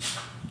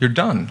 you're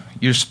done.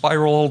 You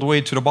spiral all the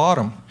way to the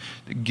bottom.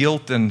 The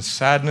guilt and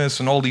sadness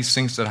and all these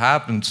things that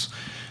happens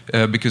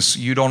because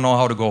you don't know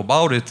how to go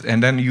about it,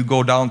 and then you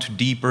go down to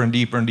deeper and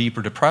deeper and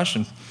deeper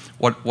depression.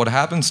 What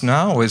happens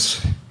now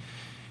is,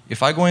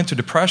 if I go into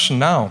depression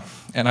now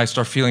and I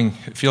start feeling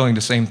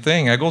the same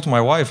thing, I go to my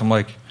wife, I'm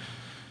like,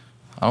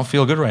 I don't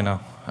feel good right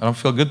now. I don't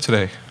feel good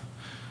today.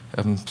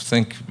 I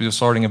think you're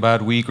starting a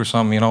bad week or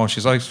something, you know, and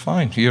she's like, it's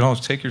fine, you know,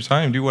 take your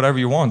time, do whatever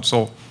you want.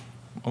 So,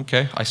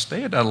 okay, I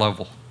stay at that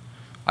level.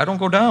 I don't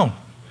go down.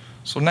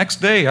 So next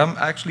day, I'm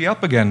actually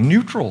up again,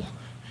 neutral,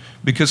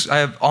 because I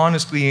have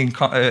honestly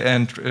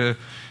and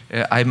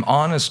I'm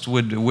honest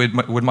with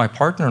my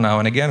partner now.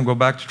 And again, go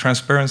back to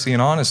transparency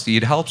and honesty.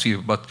 It helps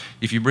you. But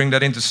if you bring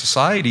that into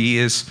society,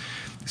 is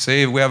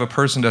say we have a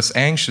person that's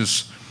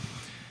anxious.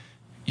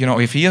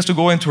 If he has to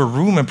go into a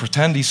room and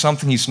pretend he's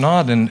something he's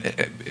not, and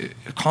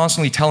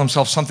constantly tell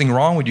himself something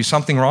wrong with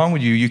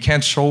you, you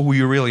can't show who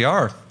you really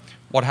are.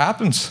 What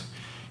happens?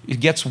 It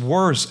gets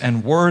worse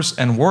and worse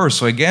and worse.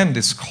 So again,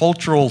 this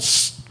cultural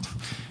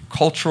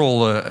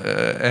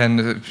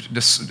and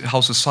this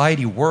how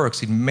society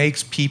works, it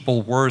makes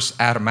people worse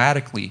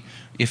automatically.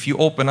 If you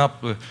open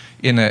up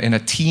in a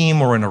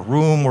team or in a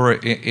room or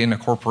in a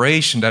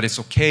corporation that it's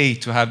okay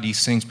to have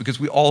these things, because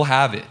we all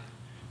have it,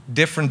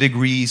 different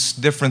degrees,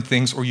 different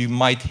things, or you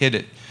might hit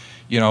it,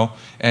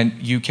 and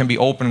you can be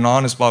open and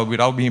honest about it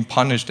without being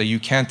punished, that you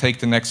can't take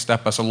the next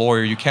step as a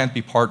lawyer, you can't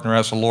be partner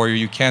as a lawyer,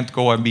 you can't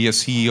go and be a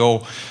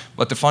CEO.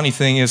 But the funny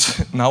thing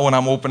is, now when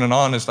I'm open and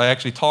honest, I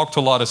actually talk to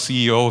a lot of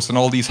CEOs and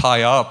all these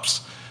high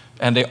ups,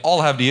 and they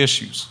all have the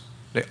issues.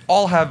 They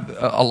all have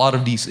a lot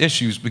of these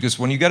issues, because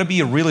when you got to be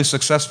a really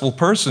successful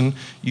person,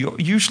 you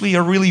usually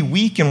are really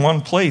weak in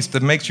one place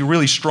that makes you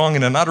really strong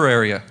in another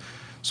area.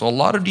 So a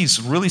lot of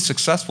these really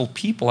successful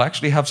people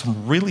actually have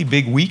some really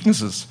big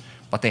weaknesses,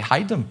 but they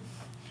hide them.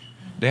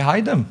 They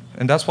hide them.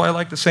 And that's why I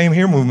like the Same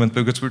Here movement,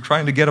 because we're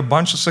trying to get a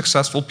bunch of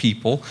successful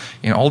people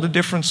in all the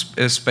different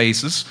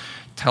spaces,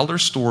 tell their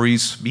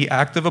stories, be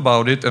active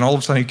about it, and all of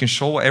a sudden you can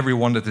show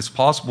everyone that it's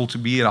possible to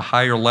be at a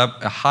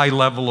high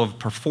level of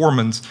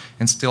performance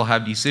and still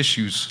have these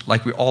issues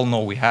like we all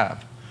know we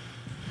have.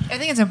 I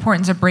think it's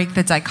important to break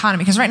the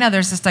dichotomy, because right now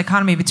there's this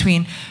dichotomy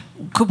between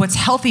what's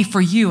healthy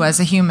for you as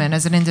a human,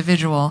 as an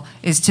individual,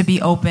 is to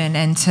be open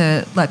and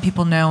to let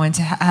people know and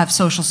to have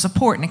social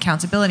support and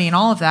accountability and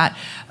all of that.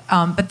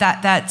 But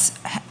that's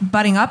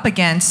butting up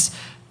against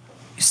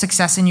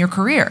success in your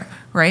career,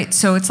 right?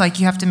 So it's like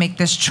you have to make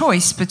this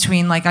choice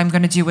between, like, I'm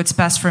going to do what's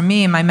best for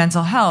me and my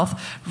mental health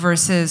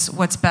versus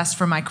what's best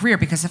for my career,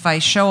 because if I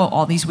show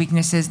all these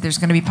weaknesses, there's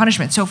going to be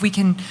punishment. So if we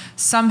can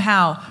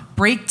somehow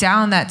break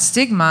down that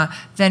stigma,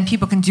 then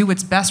people can do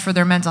what's best for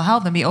their mental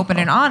health and be open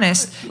and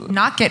honest,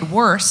 not get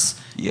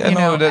worse.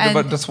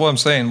 But that's what I'm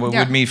saying.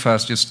 With me,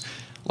 Fast, just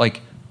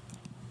like,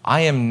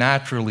 I am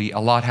naturally a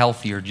lot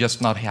healthier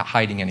just not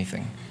hiding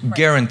anything. Right.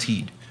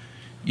 Guaranteed.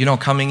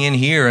 Coming in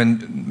here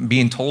and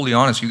being totally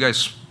honest, you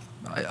guys,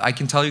 I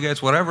can tell you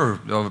guys whatever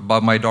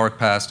about my dark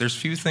past. There's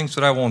few things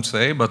that I won't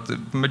say, but the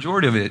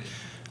majority of it,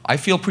 I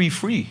feel pretty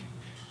free.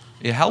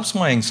 It helps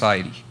my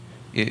anxiety.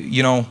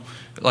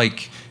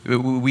 Like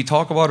we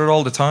talk about it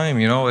all the time.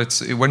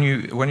 It's when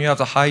you have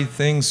to hide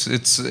things,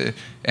 it's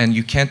and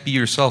you can't be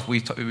yourself.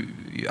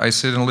 I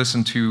sit and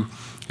listen to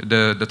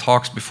the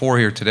talks before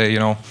here today.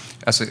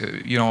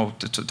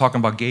 Talking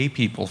about gay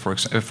people,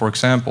 for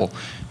example,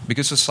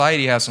 because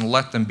society hasn't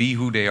let them be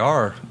who they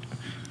are.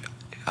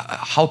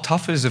 How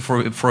tough is it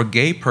for a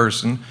gay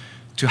person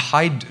to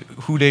hide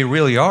who they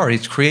really are?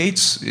 It's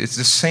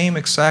the same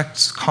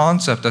exact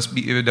concept as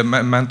the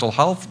mental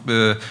health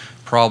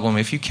problem.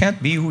 If you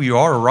can't be who you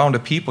are around the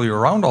people you're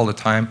around all the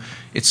time,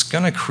 it's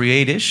going to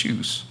create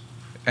issues.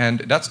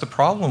 And that's the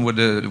problem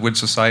with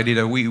society,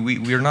 that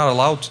we're not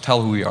allowed to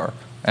tell who we are.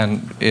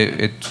 And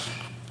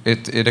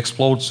it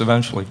explodes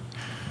eventually.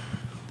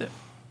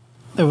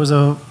 There was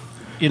a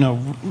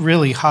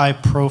really high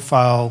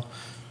profile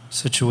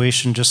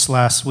situation just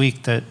last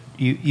week that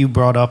you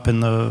brought up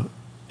in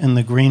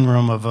the green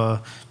room of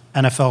a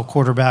NFL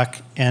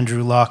quarterback,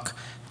 Andrew Luck,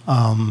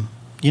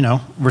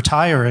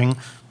 retiring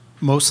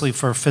mostly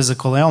for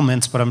physical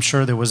ailments, but I'm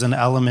sure there was an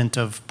element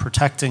of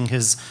protecting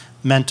his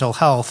mental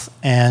health.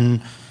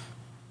 And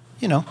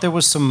there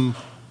was some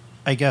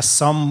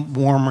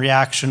warm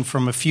reaction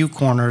from a few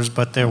corners,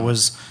 but there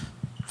was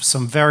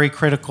some very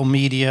critical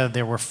media.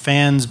 There were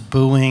fans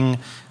booing.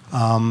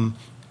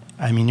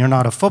 You're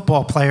not a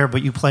football player,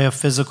 but you play a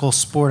physical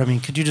sport.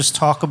 Could you just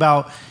talk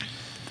about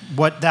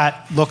what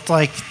that looked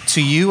like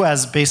to you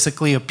as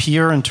basically a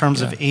peer in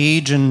terms of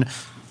age and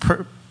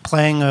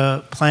playing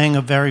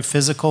a very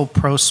physical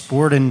pro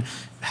sport, and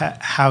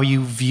how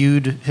you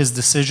viewed his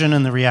decision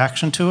and the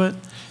reaction to it?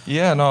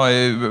 Yeah,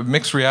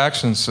 mixed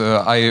reactions.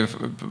 I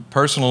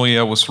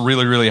was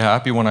really, really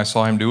happy when I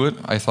saw him do it.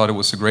 I thought it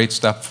was a great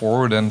step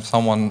forward, and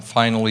someone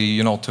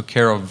finally, took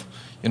care of,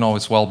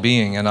 his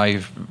well-being, and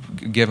I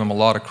give him a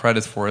lot of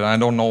credit for it. I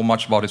don't know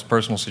much about his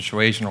personal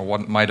situation or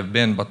what it might have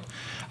been, but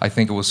I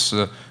think it was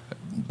the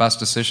best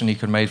decision he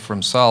could make for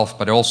himself.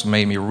 But it also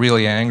made me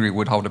really angry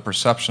with how the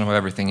perception of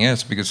everything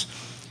is, because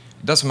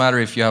it doesn't matter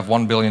if you have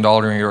 $1 billion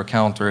in your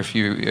account or if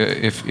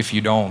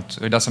you don't.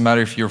 It doesn't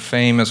matter if you're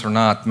famous or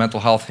not. Mental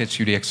health hits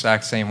you the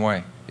exact same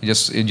way. It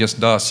just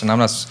does. And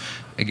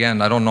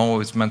I don't know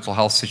his mental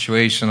health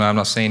situation. I'm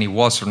not saying he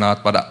was or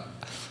not, but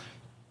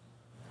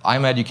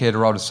I'm educated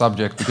around the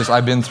subject because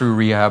I've been through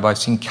rehab. I've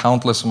seen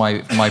countless of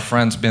my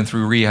friends been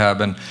through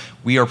rehab, and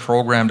we are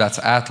programmed as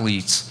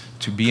athletes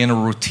to be in a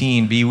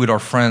routine, be with our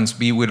friends,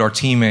 be with our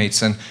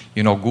teammates, and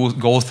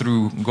go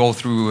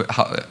through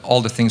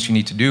all the things you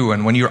need to do.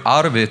 And when you're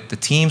out of it, the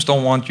teams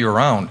don't want you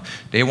around.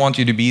 They want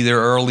you to be there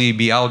early,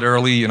 be out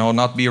early,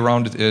 not be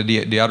around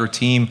the other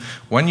team.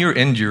 When you're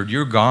injured,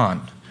 you're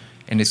gone.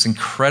 And it's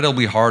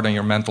incredibly hard on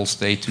your mental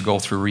state to go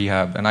through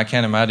rehab. And I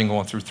can't imagine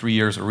going through 3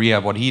 years of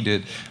rehab, what he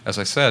did. As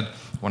I said,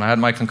 when I had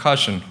my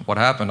concussion, what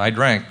happened? I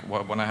drank.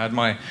 When I had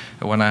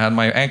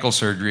my ankle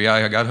surgery,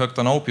 I got hooked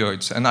on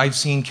opioids. And I've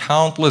seen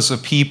countless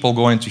of people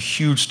go into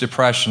huge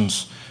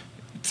depressions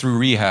through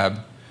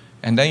rehab.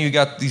 And then you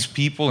got these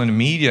people in the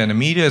media, and the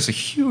media has a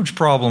huge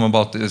problem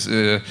about this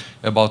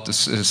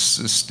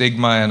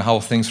stigma and how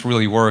things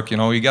really work.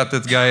 You got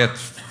that guy at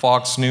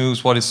Fox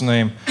News, what is his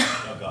name?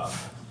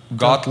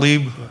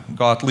 Gottlieb,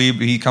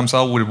 he comes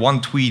out with one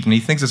tweet, and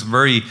he thinks it's a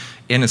very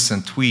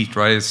innocent tweet,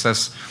 right? It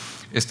says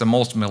it's the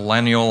most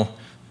millennial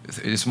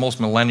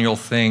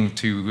thing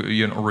to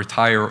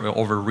retire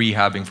over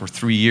rehabbing for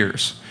 3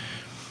 years.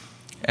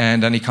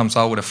 And then he comes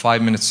out with a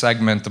 5-minute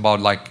segment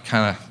about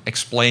kind of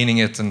explaining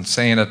it and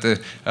saying that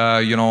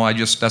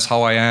that's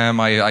how I am.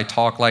 I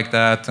talk like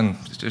that, and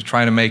just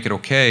trying to make it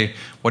okay.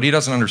 What he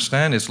doesn't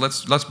understand is,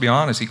 let's be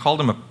honest. He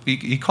called him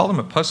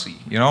a pussy.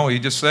 He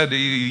just said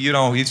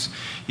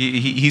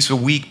he's a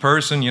weak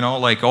person.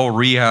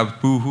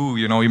 Rehab, boo-hoo.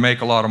 You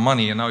make a lot of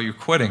money and now you're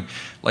quitting.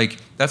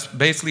 That's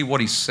basically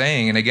what he's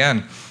saying. And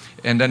again.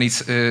 And then he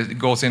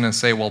goes in and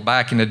say, well,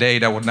 back in the day,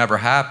 that would never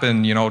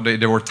happen.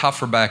 They were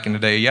tougher back in the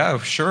day. Yeah,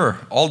 sure.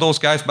 All those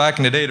guys back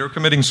in the day, they're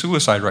committing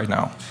suicide right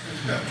now.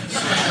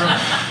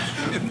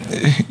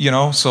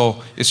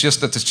 So it's just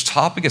that the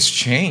topic has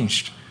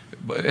changed.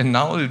 And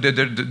now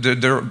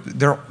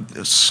there are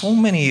so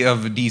many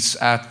of these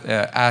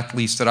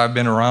athletes that I've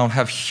been around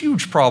have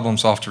huge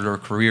problems after their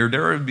career.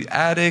 They're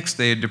addicts,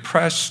 they're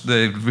depressed,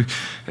 they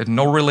have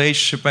no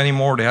relationship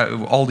anymore. They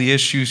have all the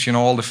issues,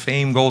 all the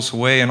fame goes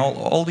away, and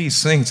all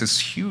these things. It's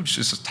huge.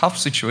 It's a tough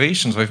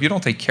situation. So if you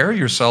don't take care of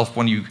yourself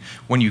when you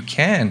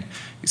can,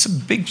 it's a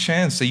big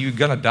chance that you're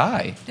gonna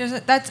die.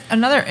 That's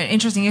another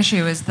interesting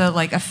issue, is the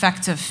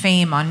effect of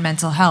fame on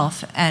mental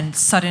health and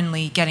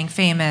suddenly getting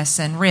famous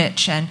and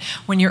rich. And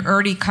when you're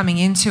already coming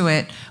into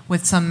it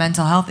with some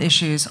mental health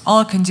issues,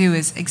 all it can do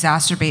is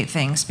exacerbate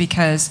things,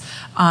 because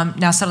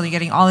now suddenly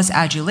getting all this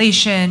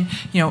adulation,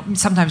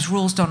 sometimes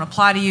rules don't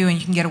apply to you and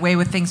you can get away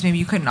with things maybe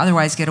you couldn't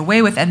otherwise get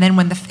away with. And then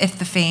if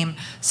the fame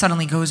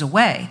suddenly goes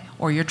away,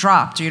 or you're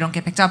dropped, or you don't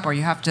get picked up, or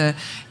you have to,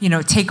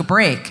 take a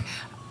break,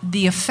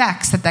 the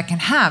effects that can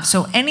have.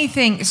 So I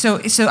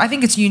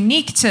think it's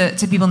unique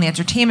to people in the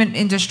entertainment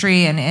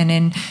industry and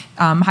in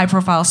high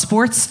profile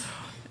sports.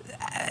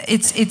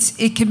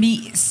 It can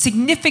be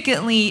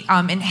significantly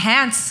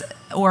enhance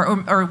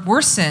or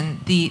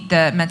worsen the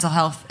mental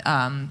health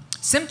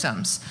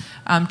symptoms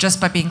just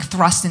by being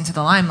thrust into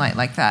the limelight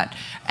like that,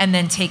 and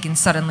then taken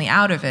suddenly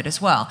out of it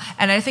as well.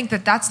 And I think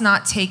that's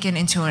not taken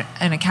into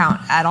an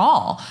account at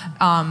all.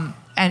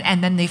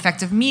 And then the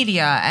effect of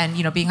media and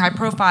being high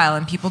profile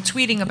and people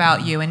tweeting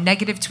about you and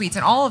negative tweets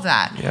and all of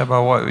that. Yeah,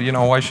 but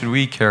why should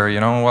we care?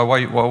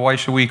 Why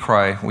should we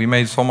cry? We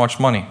made so much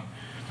money.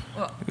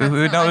 Well,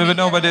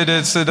 but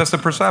that's the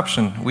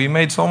perception. We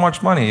made so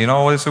much money.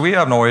 So we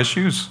have no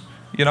issues.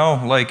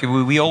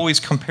 We always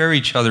compare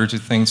each other to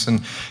things,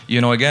 and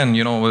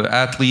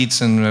athletes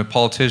and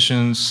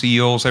politicians,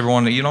 CEOs,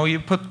 everyone. You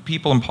put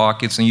people in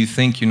pockets and you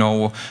think you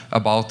know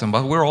about them,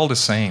 but we're all the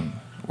same.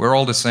 We're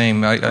all the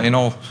same. I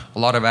know a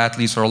lot of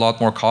athletes are a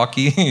lot more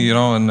cocky,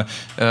 and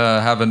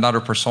have another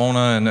persona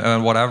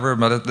and whatever,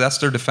 but that's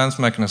their defense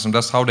mechanism.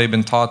 That's how they've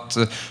been taught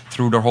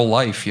through their whole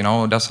life,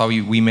 That's how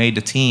we made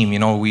the team,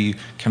 We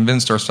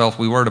convinced ourselves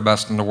we were the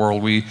best in the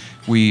world. We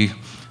really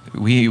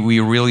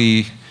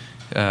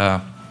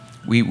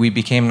we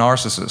became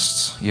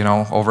narcissists,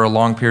 over a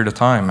long period of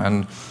time.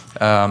 And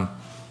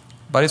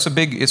but it's a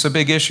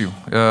big issue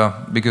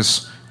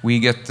because we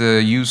get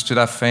used to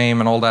that fame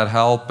and all that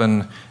help,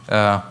 and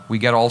we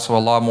get also a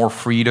lot more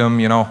freedom.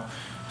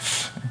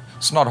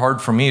 It's not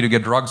hard for me to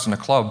get drugs in a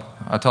club.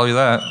 I'll tell you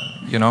that.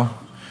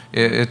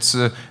 It's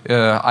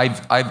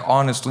I've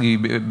honestly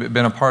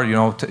been a part,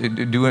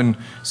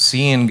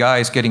 seeing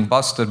guys getting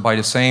busted by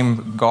the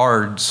same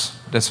guards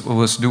that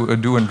was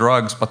doing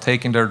drugs, but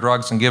taking their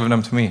drugs and giving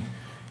them to me.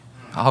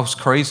 How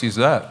crazy is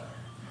that?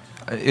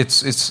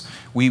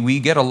 We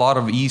get a lot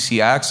of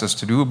easy access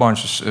to do a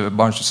bunch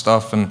of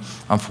stuff, and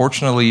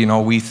unfortunately,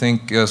 we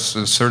think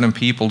certain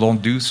people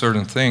don't do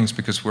certain things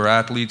because we're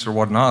athletes or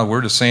whatnot.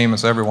 We're the same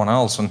as everyone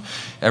else, and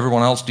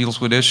everyone else deals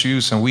with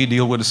issues, and we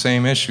deal with the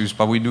same issues,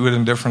 but we do it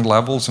in different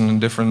levels and in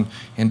different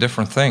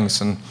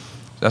things, and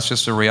that's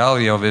just the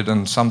reality of it.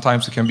 And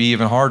sometimes it can be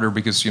even harder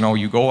because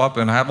you go up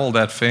and have all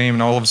that fame,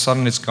 and all of a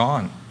sudden it's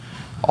gone.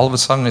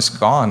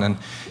 And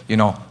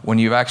when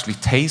you've actually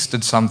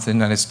tasted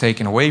something and it's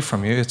taken away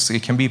from you,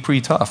 it can be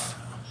pretty tough.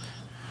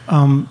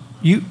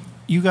 You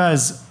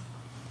guys,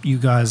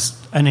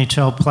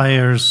 NHL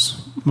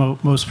players,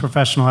 most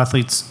professional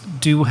athletes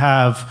do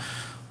have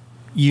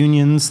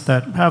unions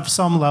that have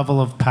some level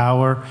of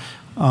power.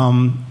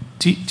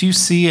 Do you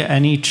see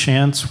any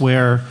chance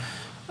where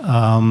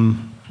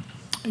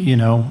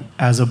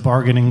as a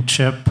bargaining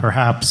chip,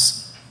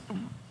 perhaps,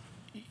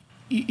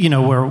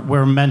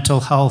 where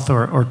mental health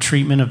or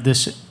treatment of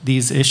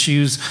these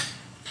issues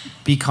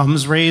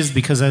becomes raised?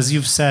 Because as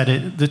you've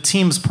said, the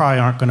teams probably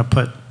aren't going to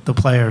put the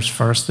players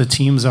first. The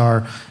teams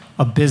are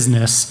a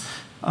business,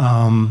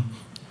 and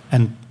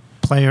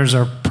players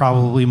are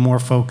probably more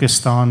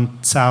focused on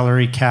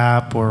salary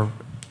cap or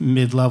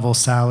mid-level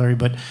salary.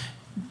 But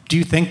do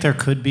you think there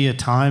could be a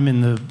time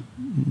in the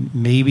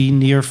maybe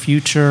near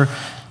future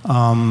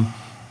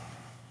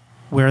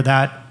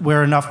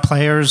where enough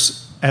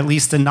players, at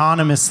least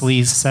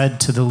anonymously, said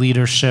to the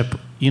leadership,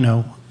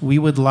 we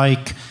would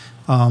like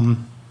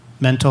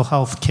mental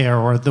health care,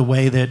 or the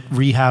way that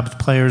rehabbed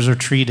players are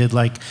treated?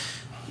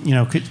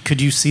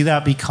 Could you see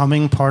that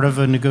becoming part of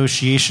a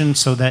negotiation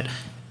so that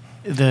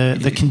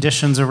the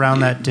conditions around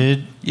that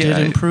did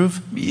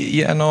improve?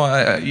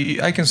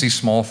 I can see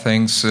small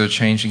things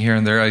changing here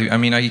and there.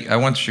 I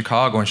went to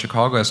Chicago, and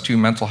Chicago has 2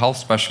 mental health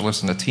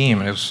specialists in the team,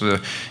 and it was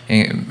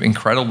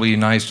incredibly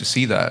nice to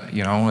see that,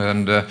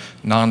 and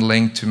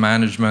non-linked to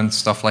management,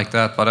 stuff like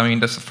that. But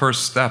that's the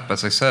first step.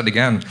 As I said,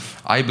 again,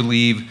 I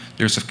believe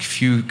there's a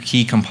few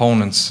key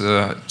components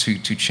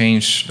to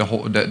change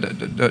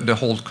the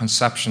whole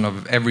conception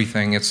of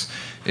everything. It's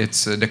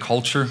the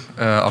culture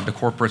of the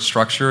corporate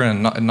structure,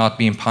 and not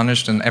being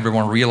punished, and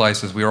everyone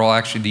realizes we're all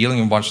actually dealing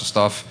with a bunch of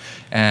stuff,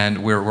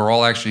 and we're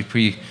all actually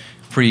pretty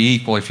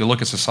equal. If you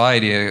look at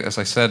society, as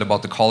I said,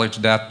 about the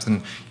college debt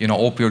and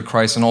opioid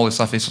crisis and all this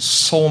stuff, it's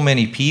so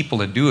many people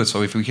that do it.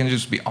 So if we can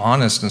just be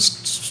honest and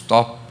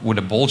stop with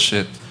the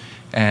bullshit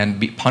and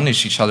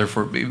punish each other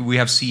we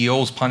have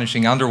CEOs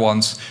punishing other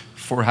ones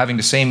for having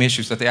the same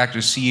issues that the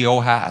actual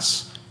CEO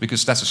has,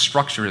 because that's a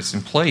structure that's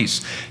in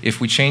place. If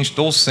we change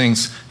those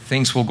things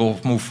will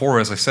move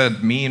forward. As I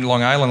said, me in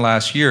Long Island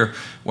last year,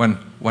 when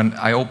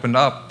I opened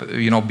up,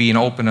 being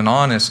open and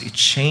honest, it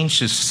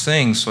changes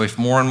things. So if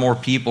more and more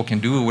people can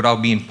do it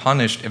without being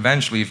punished,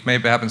 eventually, if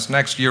maybe it happens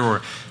next year or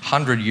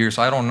 100 years,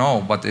 I don't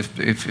know. But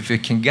if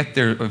it can get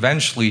there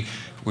eventually,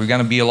 we're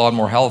going to be a lot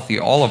more healthy.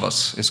 All of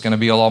us is going to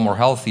be a lot more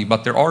healthy.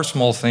 But there are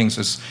small things,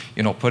 as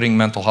putting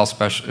mental health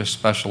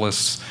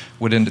specialists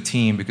within the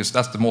team, because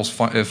that's the most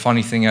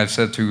funny thing I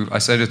said it to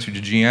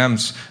the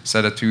GMs,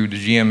 said it to the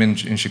GM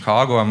in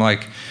Chicago. I'm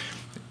like,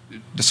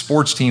 the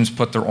sports teams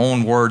put their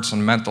own words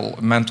on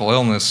mental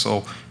illness.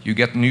 So you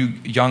get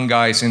young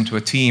guys into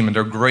a team, and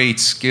they're great,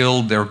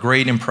 skilled, they're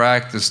great in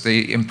practice,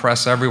 they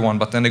impress everyone,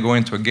 but then they go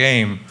into a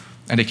game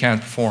and they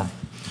can't perform.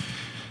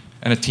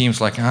 And the team's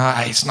like,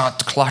 he's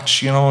not clutch,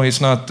 he's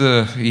not,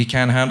 he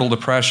can't handle the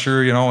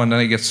pressure, and then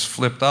he gets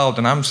flipped out.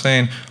 And I'm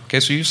saying, okay,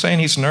 so you're saying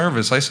he's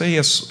nervous. I say he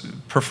has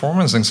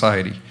performance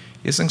anxiety.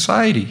 It's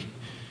anxiety.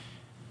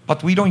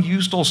 But we don't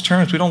use those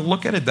terms. We don't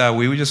look at it that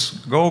way. We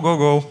just go.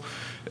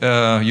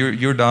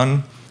 You're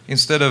done.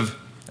 Instead of,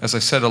 as I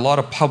said, a lot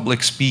of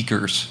public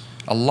speakers,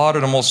 a lot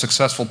of the most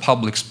successful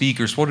public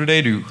speakers, what do?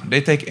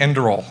 They take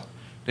Enderol.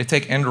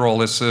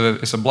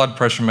 It's a blood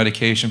pressure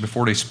medication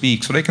before they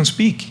speak, so they can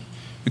speak.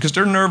 Because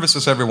they're nervous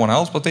as everyone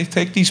else, but they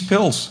take these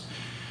pills.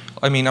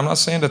 I'm not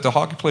saying that the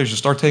hockey players should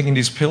start taking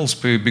these pills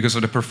because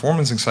of the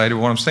performance anxiety.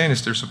 What I'm saying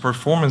is there's a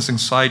performance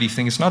anxiety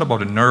thing. It's not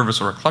about a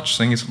nervous or a clutch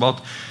thing. It's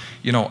about,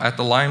 at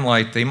the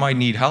limelight, they might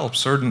need help,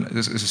 certain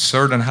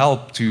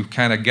help to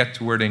kind of get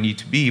to where they need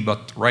to be.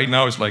 But right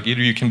now, it's like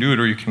either you can do it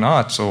or you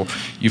cannot. So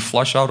you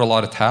flush out a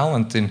lot of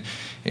talent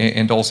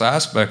in those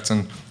aspects.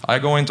 And I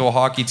go into a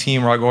hockey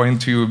team, or I go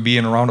into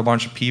being around a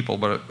bunch of people,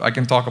 but I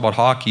can talk about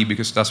hockey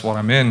because that's what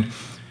I'm in.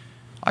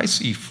 I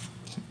see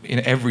in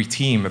every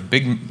team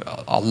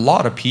a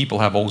lot of people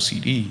have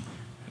OCD,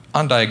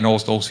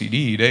 undiagnosed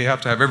OCD. They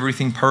have to have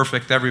everything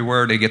perfect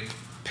everywhere. They get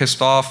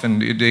pissed off and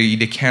they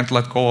can't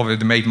let go of it.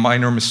 They make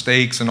minor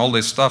mistakes and all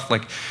this stuff.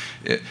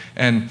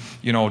 And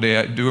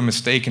they do a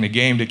mistake in a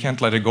game. They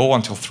can't let it go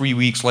until 3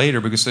 weeks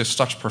later because they're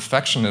such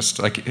perfectionists.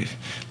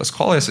 Let's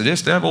call it as it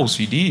is. They have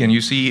OCD, and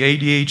you see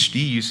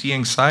ADHD, you see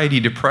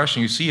anxiety,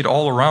 depression. You see it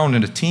all around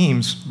in the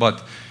teams,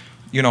 but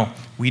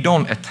we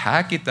don't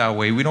attack it that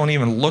way. We don't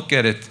even look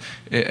at it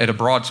at a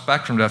broad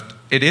spectrum, that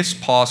it is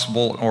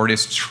possible, or it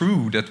is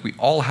true, that we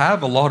all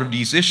have a lot of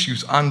these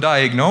issues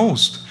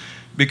undiagnosed,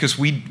 because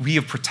we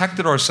have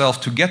protected ourselves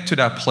to get to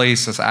that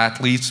place as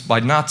athletes by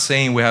not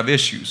saying we have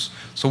issues.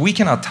 So we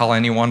cannot tell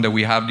anyone that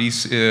we have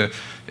these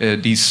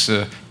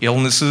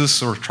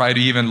illnesses or try to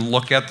even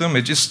look at them.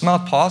 It's just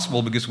not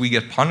possible because we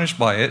get punished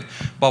by it.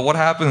 But what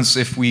happens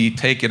if we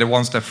take it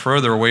one step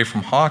further away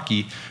from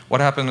hockey?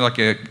 What happens like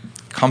a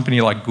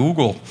company like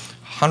Google,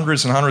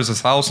 hundreds and hundreds of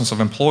thousands of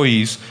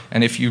employees,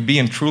 and if you're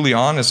being truly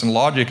honest and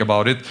logic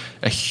about it,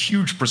 a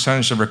huge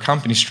percentage of their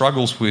company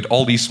struggles with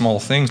all these small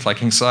things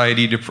like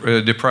anxiety,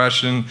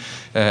 depression,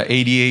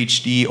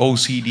 ADHD,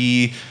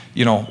 OCD,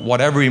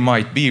 whatever it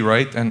might be,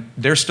 right? And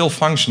they're still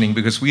functioning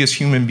because we as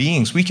human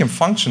beings, we can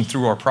function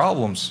through our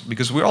problems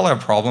because we all have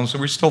problems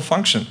and we still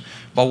function.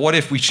 But what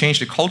if we change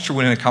the culture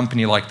within a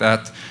company like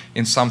that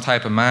in some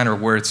type of manner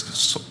where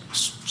it's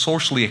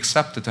socially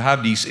accepted to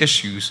have these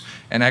issues,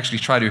 and actually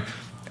try to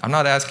I'm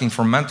not asking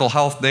for mental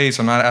health days.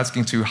 I'm not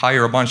asking to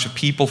hire a bunch of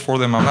people for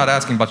them. I'm not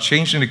asking about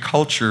changing the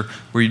culture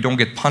where you don't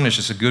get punished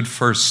is a good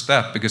first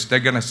step, because they're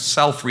going to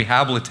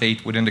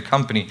self-rehabilitate within the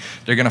company.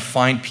 They're going to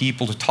find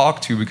people to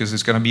talk to because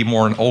it's going to be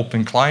more an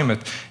open climate.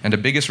 And the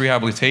biggest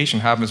rehabilitation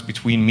happens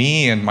between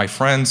me and my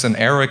friends and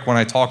Eric. When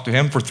I talk to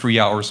him for 3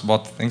 hours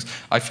about the things,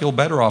 I feel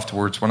better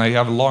afterwards. When I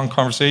have a long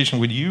conversation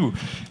with you,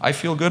 I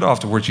feel good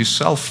afterwards.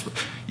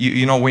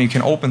 You know, when you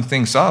can open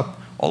things up,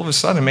 all of a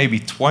sudden maybe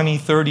 20,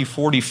 30,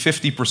 40,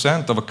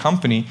 50% of a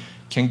company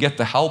can get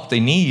the help they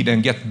need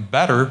and get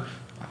better.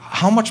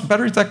 How much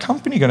better is that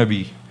company going to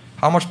be?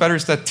 How much better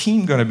is that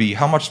team going to be?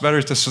 How much better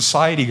is the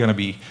society going to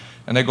be?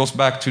 And that goes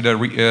back to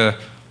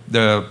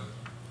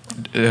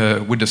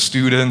with the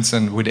students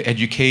and with the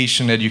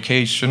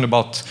education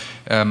about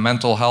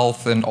mental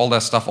health and all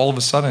that stuff. All of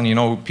a sudden, you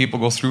know, people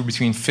go through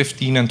between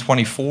 15 and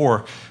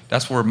 24.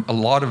 That's where a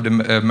lot of the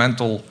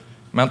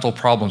mental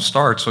problems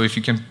start. So if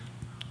you can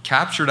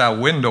capture that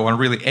window and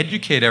really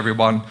educate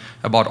everyone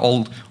about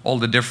all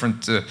the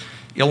different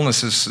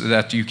illnesses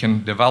that you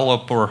can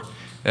develop, or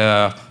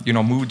you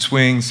know, mood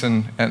swings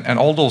and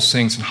all those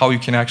things, and how you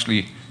can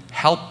actually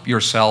help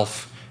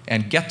yourself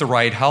and get the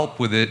right help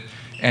with it,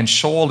 and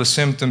show all the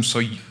symptoms,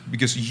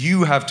 because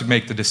you have to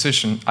make the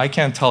decision. I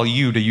can't tell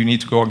you that you need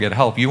to go and get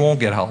help. You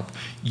won't get help.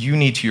 You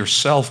need to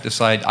yourself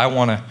decide, I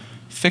want to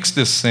fix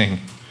this thing,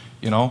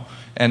 you know?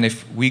 And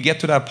if we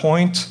get to that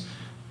point,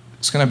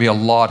 it's going to be a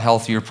lot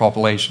healthier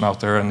population out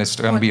there, and it's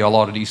going to be a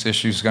lot of these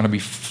issues going to be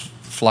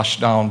flushed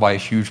down by a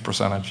huge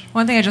percentage.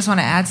 One thing I just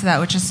want to add to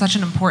that, which is such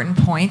an important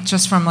point,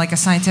 just from like a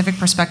scientific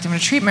perspective and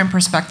a treatment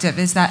perspective,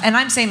 is that, and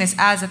I'm saying this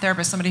as a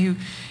therapist, somebody who,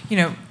 you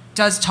know,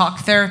 does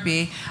talk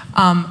therapy,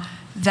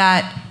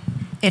 that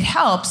it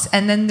helps.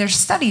 And then there's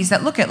studies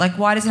that look at, like,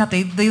 why does it help?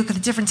 They look at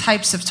the different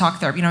types of talk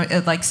therapy, you know,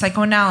 like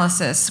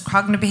psychoanalysis,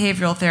 cognitive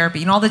behavioral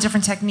therapy, and all the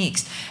different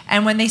techniques.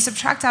 And when they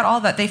subtract out all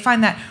that, they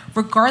find that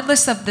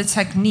regardless of the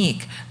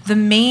technique, the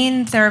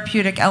main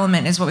therapeutic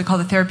element is what we call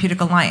the therapeutic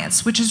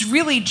alliance, which is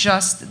really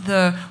just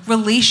the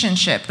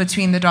relationship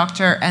between the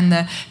doctor and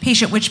the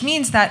patient, which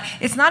means that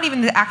it's not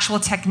even the actual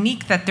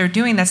technique that they're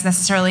doing that's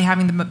necessarily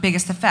having the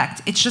biggest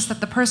effect. It's just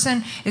that the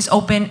person is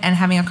open and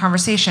having a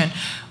conversation,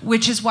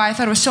 which is why I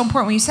thought it was so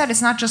important when you said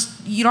it's not just,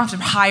 you don't have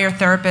to hire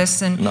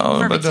therapists and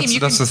no, but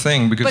that's the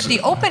thing, because but the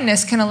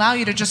openness can allow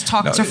you to just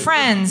talk to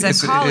friends and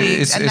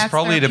colleagues, and it's that's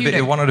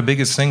probably one of the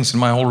biggest things in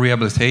my whole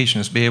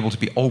rehabilitation is be able to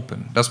be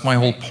open. That's my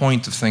whole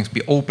point of things.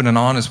 Be open and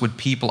honest with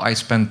people I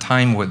spend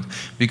time with,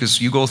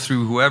 because you go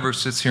through whoever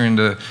sits here in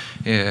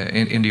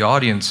the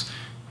audience.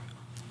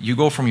 You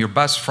go from your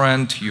best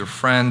friend to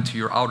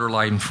your outer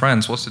line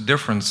friends. What's the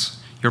difference?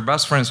 Your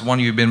best friend is the one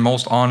you've been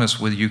most honest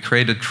with. You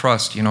created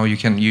trust. You know, you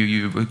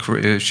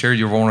shared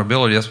your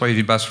vulnerability. That's why you're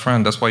your best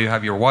friend. That's why you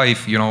have your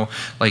wife. You know,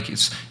 like,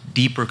 it's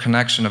deeper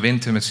connection of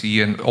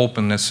intimacy and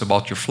openness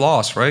about your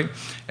flaws, right?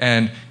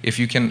 And if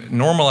you can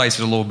normalize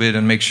it a little bit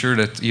and make sure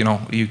that, you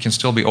know, you can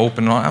still be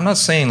open. I'm not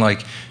saying,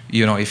 like,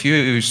 you know,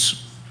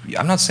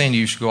 I'm not saying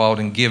you should go out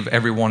and give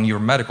everyone your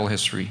medical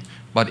history.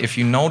 But if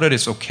you know that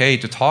it's okay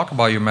to talk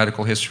about your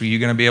medical history, you're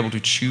going to be able to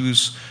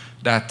choose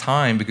that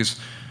time, because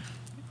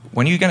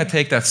when you're going to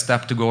take that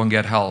step to go and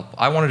get help,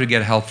 I wanted to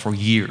get help for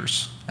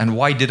years. And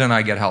why didn't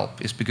I get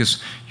help? It's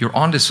because you're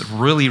on this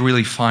really,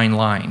 really fine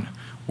line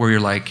where you're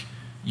like,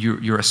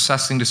 you're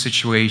assessing the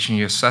situation,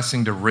 you're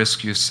assessing the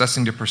risk, you're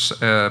assessing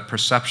the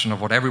perception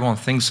of what everyone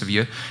thinks of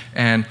you,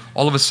 and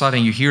all of a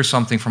sudden you hear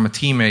something from a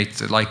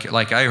teammate,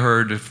 like I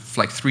heard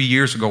like 3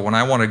 years ago when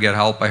I wanted to get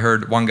help. I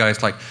heard one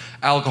guy's like,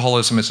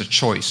 alcoholism is a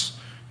choice.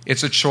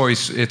 It's a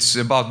choice. It's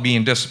about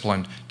being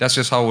disciplined. That's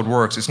just how it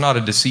works. It's not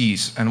a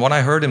disease. And when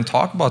I heard him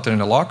talk about that in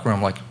the locker room,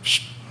 I'm like, I'm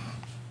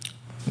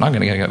not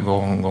going to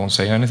go and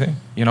say anything,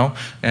 you know?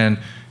 And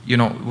you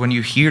know, when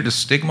you hear the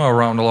stigma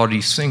around a lot of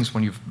these things,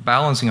 when you're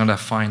balancing on that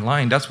fine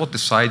line, that's what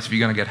decides if you're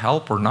going to get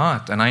help or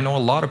not. And I know a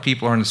lot of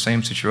people are in the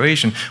same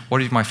situation.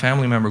 What is my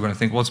family member going to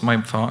think? What's my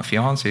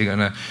fiance going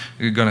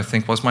to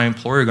think? What's my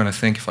employer going to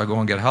think if I go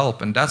and get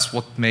help? And that's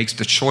what makes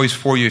the choice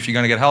for you if you're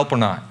going to get help or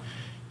not,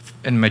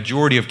 in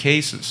majority of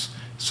cases.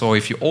 So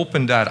if you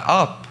open that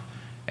up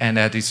and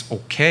that it's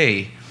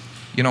okay,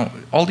 you know,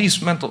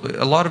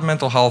 a lot of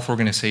mental health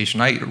organizations,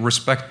 I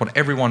respect what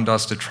everyone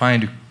does to try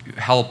and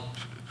help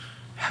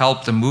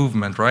the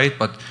movement, right?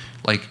 But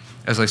like,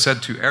 as I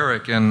said to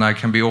Eric, and I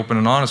can be open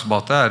and honest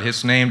about that,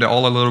 his name, the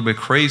all a little bit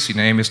crazy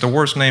name, is the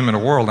worst name in the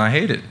world, and I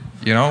hate it.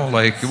 You know,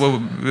 like, well,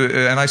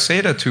 and I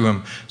say that to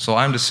him. So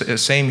I'm the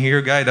same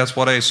here guy. That's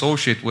what I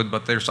associate with.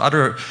 But there's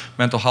other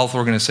mental health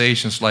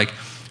organizations like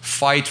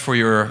fight for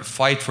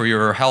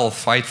your health,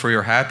 fight for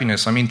your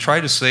happiness. I mean,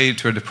 try to say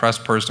to a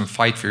depressed person,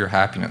 fight for your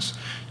happiness.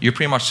 You're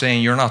pretty much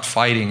saying you're not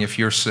fighting if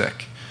you're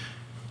sick.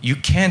 You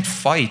can't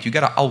fight. You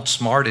got to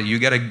outsmart it. You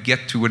got to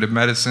get to the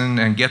medicine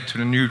and get to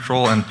the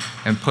neutral and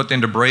put in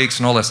the brakes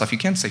and all that stuff. You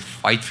can't say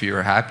fight for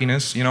your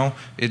happiness, you know.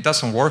 It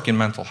doesn't work in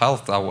mental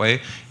health that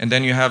way. And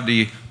then you have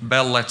the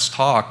Bell Let's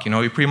Talk. You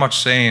know, you're pretty much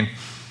saying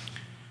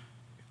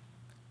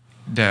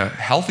the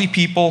healthy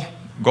people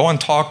go and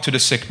talk to the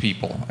sick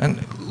people.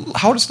 And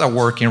how does that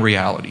work in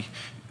reality?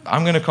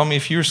 I'm going to come,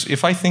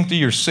 if I think that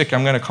you're sick,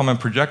 I'm going to come and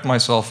project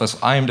myself as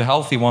I am the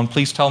healthy one.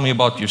 Please tell me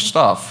about your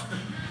stuff.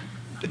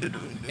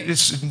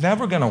 It's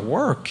never going to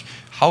work.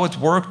 How it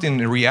worked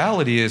in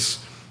reality is,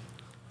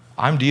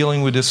 I'm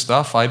dealing with this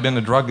stuff. I've been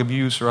a drug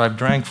abuser. I've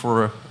drank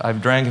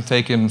and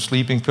taken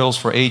sleeping pills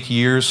for 8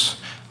 years.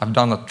 I've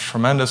done a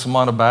tremendous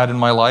amount of bad in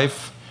my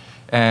life.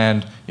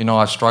 And,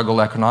 I've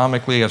struggled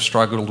economically. I've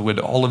struggled with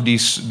all of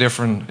these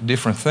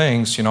different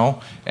things,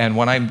 And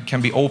when I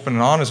can be open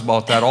and honest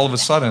about that, all of a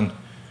sudden,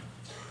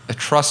 a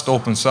trust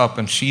opens up,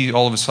 and she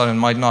all of a sudden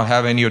might not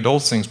have any of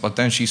those things, but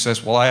then she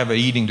says, well, I have an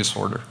eating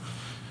disorder,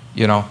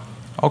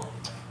 Oh,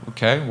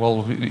 okay,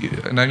 well,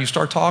 and then you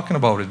start talking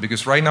about it,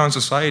 because right now in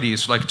society,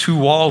 it's like two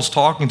walls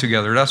talking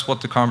together. That's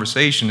what the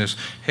conversation is.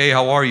 Hey,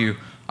 how are you?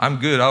 I'm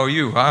good. How are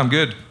you? I'm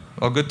good.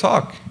 Well, good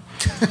talk.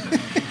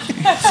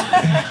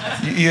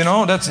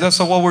 That's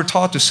what we're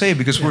taught to say,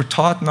 because we're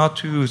taught not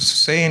to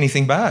say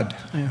anything bad.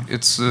 Yeah.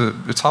 It's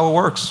how it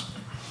works.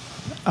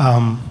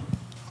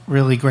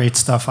 Really great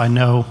stuff. I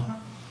know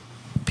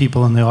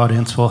people in the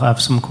audience will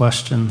have some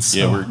questions.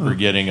 Yeah, so. we're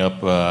getting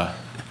up.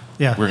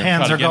 Yeah, we're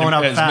hands are going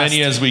up as fast.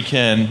 many as we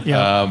can.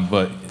 Yeah.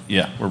 But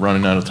yeah, we're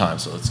running out of time,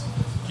 so let's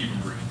keep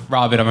it brief.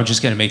 Robin, I'm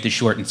just going to make this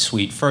short and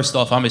sweet. First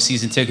off, I'm a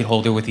season ticket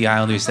holder with the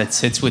Islanders that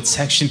sits with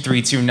Section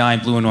 329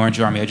 Blue and Orange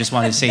Army. I just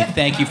wanted to say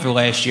thank you for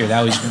last year.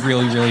 That was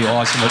really, really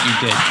awesome what you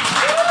did.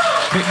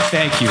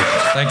 Thank you.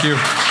 Thank you.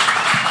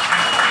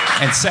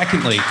 And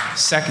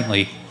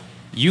secondly,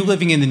 you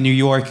living in the New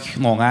York,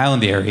 Long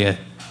Island area,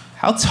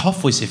 how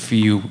tough was it for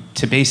you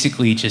to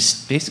basically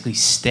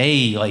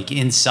stay like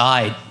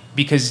inside?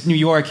 Because New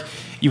York,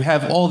 you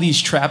have all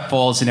these trap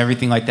balls and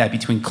everything like that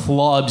between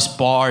clubs,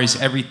 bars,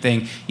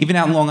 everything. Even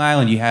out in Long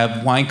Island, you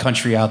have wine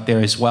country out there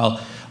as well.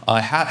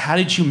 How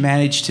did you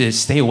manage to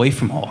stay away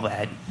from all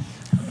that?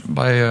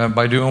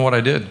 By doing what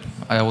I did.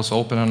 I was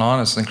open and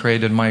honest and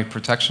created my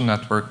protection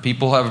network.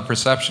 People have a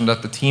perception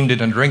that the team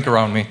didn't drink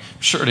around me.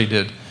 Sure they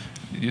did.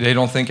 They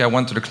don't think I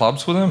went to the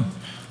clubs with them.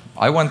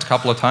 I went a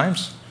couple of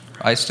times.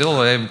 I've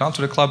gone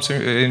to the clubs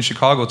in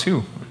Chicago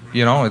too.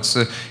 It's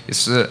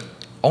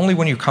only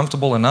when you're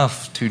comfortable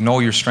enough to know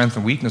your strengths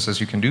and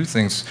weaknesses, you can do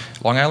things.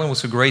 Long Island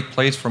was a great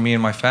place for me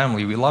and my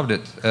family. We loved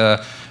it.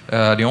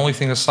 The only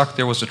thing that sucked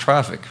there was the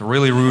traffic.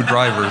 Really rude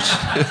drivers.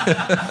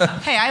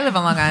 Hey, I live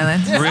on Long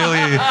Island.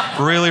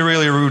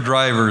 really rude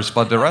drivers,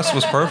 but the rest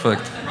was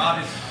perfect.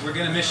 Robin, we're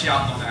going to miss you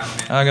out on Long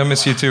Island. I'm going to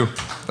miss you too.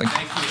 Thank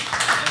you.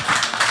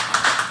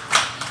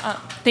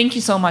 Thank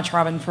you so much,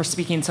 Robin, for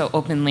speaking so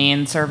openly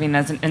and serving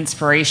as an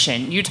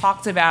inspiration. You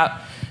talked about,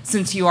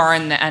 since you are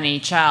in the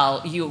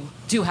NHL, you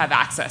do have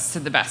access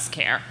to the best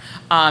care.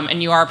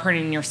 And you are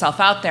putting yourself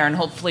out there, and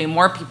hopefully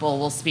more people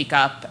will speak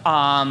up,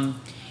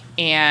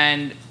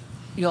 and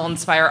you'll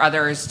inspire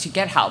others to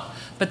get help.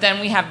 But then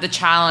we have the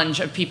challenge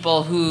of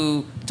people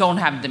who don't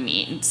have the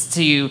means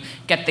to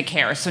get the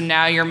care. So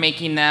now you're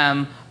making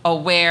them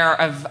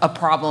aware of a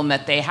problem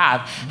that they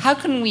have. How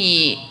can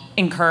we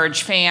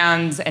encourage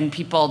fans and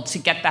people to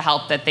get the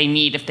help that they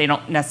need if they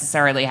don't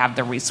necessarily have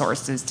the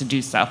resources to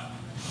do so?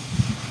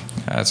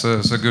 It's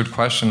a good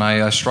question.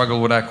 I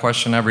struggle with that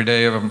question every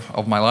day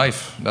of my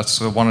life.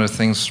 That's one of the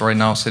things right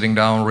now, sitting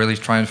down, really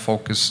trying to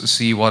focus,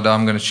 see what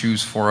I'm going to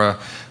choose for a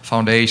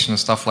foundation and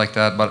stuff like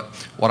that. But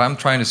what I'm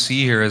trying to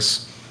see here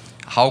is,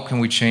 how can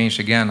we change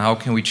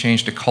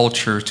the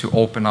culture to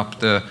open up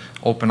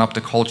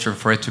the culture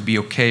for it to be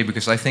okay?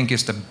 Because I think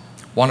it's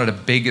one of the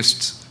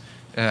biggest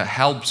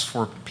helps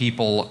for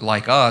people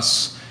like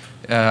us,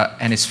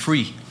 and it's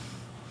free.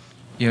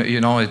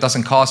 It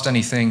doesn't cost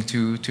anything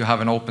to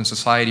have an open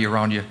society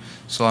around you.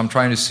 So I'm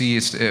trying to see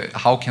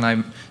how can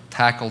I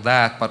tackle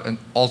that, but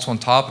also on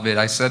top of it,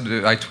 I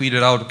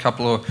tweeted out a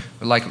couple of,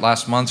 like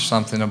last month or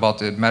something, about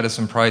the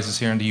medicine prices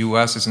here in the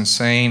U.S. is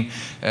insane.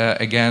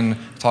 Again,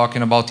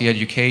 talking about the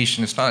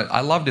education,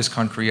 I love this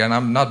country, and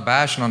I'm not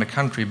bashing on the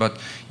country, but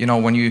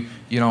when you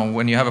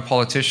have a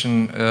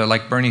politician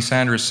like Bernie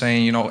Sanders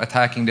saying,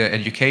 attacking the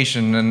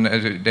education and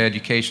the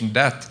education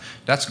debt,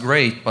 that's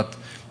great, but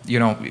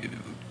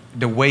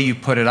the way you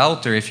put it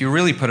out there, if you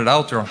really put it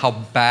out there on how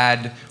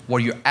bad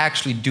what you're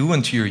actually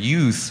doing to your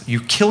youth,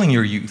 you're killing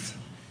your youth.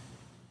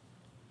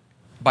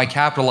 By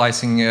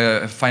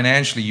capitalizing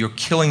financially, you're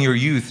killing your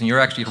youth, and you're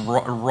actually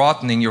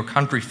rotting your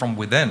country from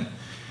within.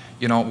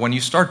 When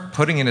you start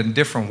putting it in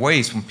different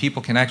ways, when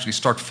people can actually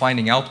start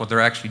finding out what they're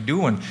actually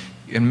doing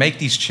and make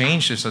these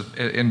changes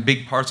in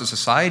big parts of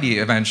society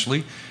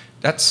eventually,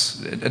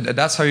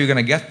 that's how you're going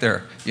to get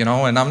there,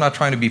 And I'm not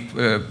trying to be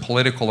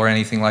political or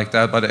anything like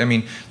that, but I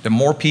mean, the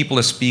more people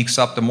that speaks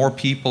up, the more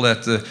people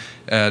that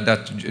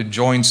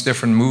joins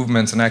different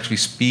movements and actually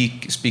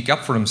speak up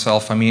for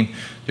themselves. I mean,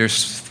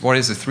 there's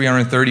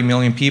 330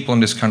 million people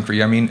in this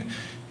country. I mean,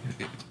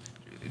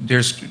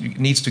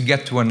 needs to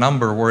get to a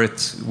number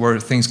where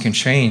things can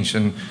change,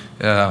 and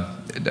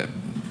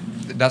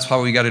that's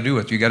how we got to do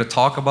it. You got to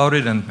talk about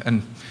it,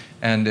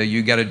 and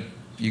you got to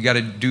you got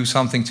to do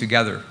something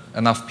together,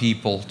 enough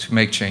people to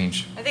make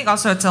change. I think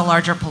also it's a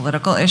larger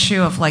political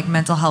issue of like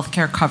mental health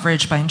care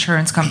coverage by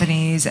insurance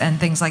companies and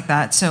things like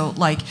that. So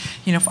like,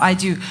 if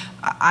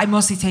I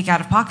mostly take out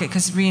of pocket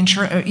because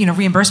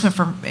reimbursement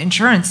for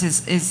insurance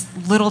is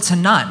little to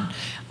none.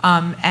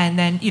 And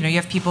then, you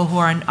have people who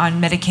are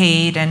on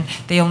Medicaid and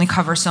they only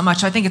cover so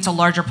much. So I think it's a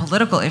larger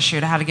political issue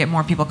to how to get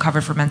more people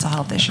covered for mental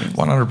health issues.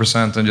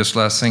 100%. And just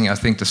last thing, I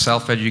think the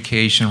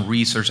self-education,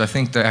 research, I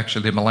think that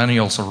actually the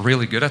millennials are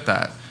really good at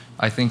that.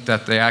 I think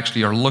that they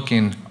actually are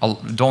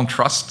don't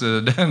trust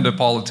the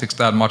politics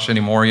that much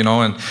anymore,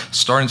 and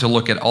starting to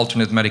look at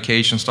alternate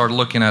medication, start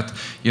looking at,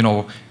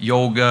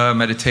 yoga,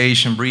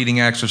 meditation, breathing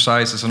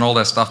exercises and all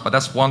that stuff. But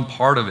that's one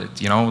part of it,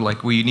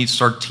 like we need to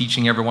start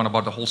teaching everyone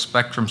about the whole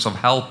spectrums of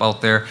help out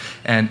there.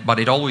 But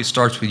it always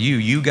starts with you.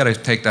 You got to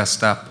take that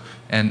step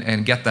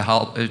and get the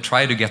help,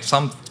 try to get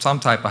some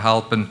type of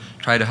help and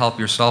try to help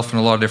yourself in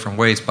a lot of different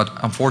ways. But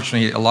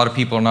unfortunately, a lot of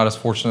people are not as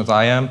fortunate as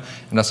I am,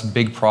 and that's a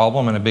big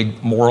problem and a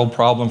big moral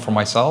problem for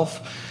myself.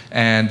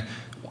 And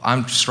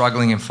I'm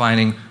struggling in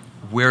finding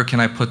where can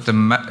I put the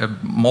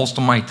most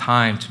of my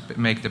time to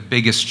make the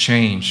biggest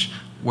change,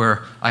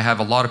 where I have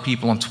a lot of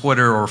people on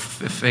Twitter or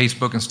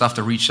Facebook and stuff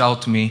that reach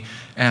out to me,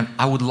 and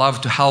I would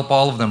love to help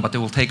all of them, but it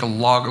will take a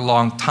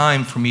long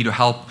time for me to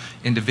help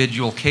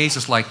individual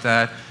cases like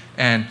that.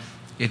 And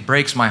it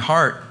breaks my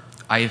heart.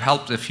 I've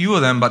helped a few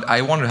of them, but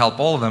I want to help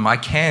all of them. I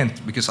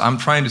can't, because I'm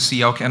trying to see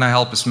how can I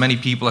help as many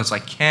people as I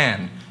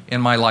can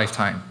in my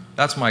lifetime.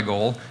 That's my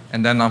goal.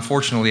 And then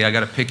unfortunately, I got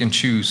to pick and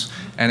choose.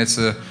 And it's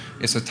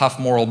a tough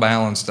moral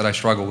balance that I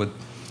struggle with.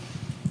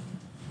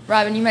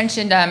 Robin, you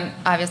mentioned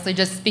obviously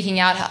just speaking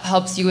out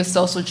helps you with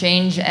social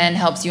change and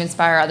helps you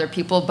inspire other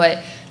people,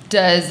 but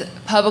does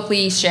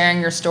publicly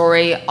sharing your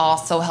story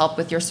also help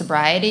with your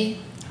sobriety?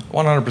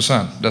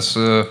 100%. That's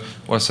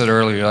what I said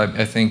earlier.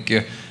 I think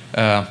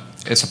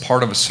it's a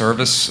part of a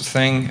service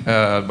thing,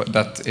 but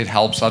that it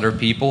helps other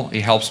people.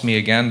 It helps me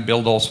again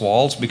build those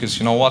walls, because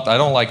you know what? I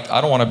don't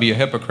want to be a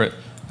hypocrite.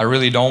 I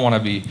really don't want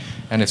to be,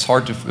 and it's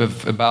hard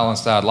to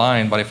balance that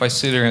line. But if I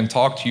sit here and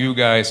talk to you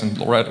guys and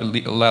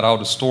let out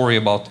a story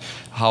about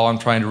how I'm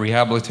trying to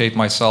rehabilitate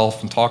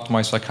myself and talk to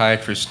my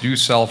psychiatrist, do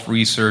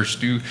self-research,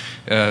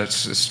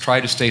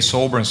 try to stay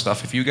sober and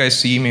stuff. If you guys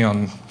see me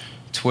on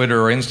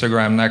Twitter or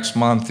Instagram next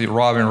month,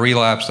 Robin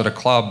relapsed at a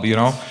club,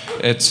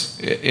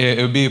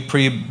 it would be a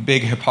pretty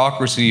big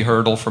hypocrisy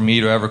hurdle for me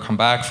to ever come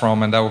back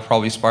from, and that would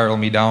probably spiral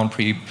me down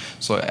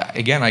So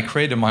again, I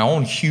created my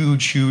own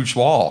huge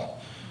wall.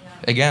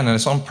 Again, and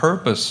it's on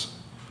purpose.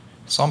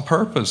 It's on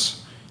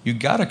purpose. You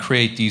gotta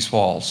create these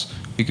walls,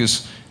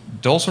 because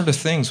those are the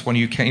things, when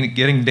you're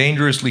getting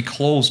dangerously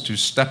close to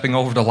stepping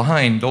over the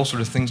line, those are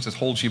the things that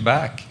hold you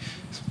back.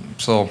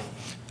 So,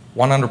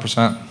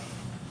 100%.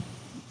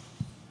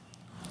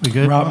 We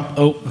good? Rob,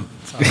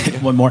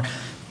 one more.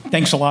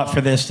 Thanks a lot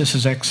for this. This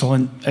is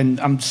excellent. And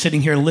I'm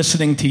sitting here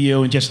listening to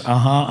you and just,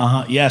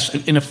 yes,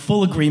 in a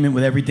full agreement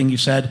with everything you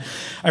said.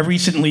 I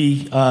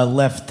recently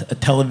left a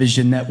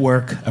television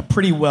network, a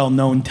pretty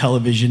well-known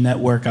television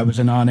network. I was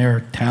an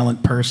on-air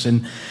talent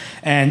person,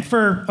 and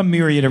for a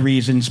myriad of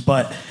reasons.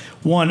 But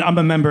one, I'm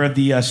a member of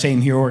the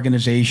Same Here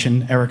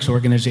organization, Eric's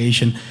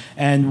organization,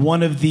 and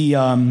one of the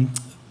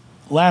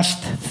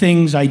last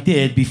things I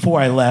did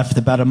before I left,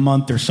 about a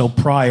month or so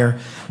prior,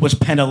 was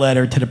pen a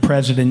letter to the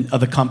president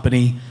of the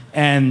company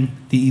and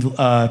the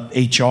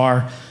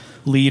HR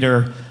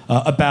leader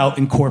about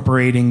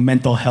incorporating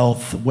mental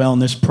health,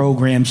 wellness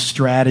programs,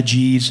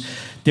 strategies,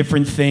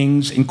 different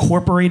things,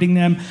 incorporating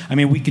them. I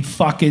mean, we could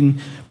fucking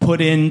put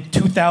in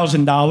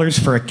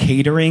 $2,000 for a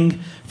catering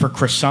for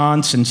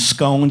croissants and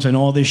scones and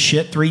all this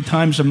shit 3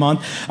 times a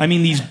month. I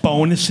mean, these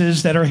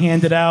bonuses that are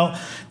handed out,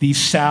 these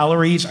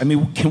salaries. I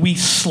mean, can we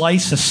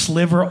slice a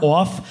sliver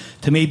off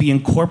to maybe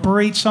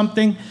incorporate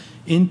something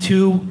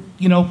into,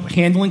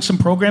 handling some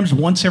programs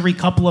once every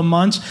couple of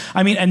months?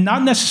 I mean, and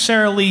not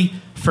necessarily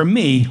for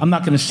me. I'm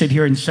not going to sit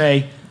here and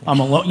say I'm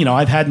alone.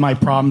 I've had my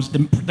problems,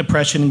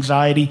 depression,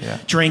 anxiety,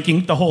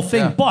 drinking, the whole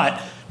thing. Yeah.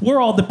 But we're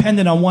all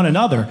dependent on one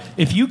another.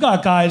 If you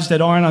got guys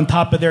that aren't on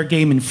top of their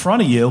game in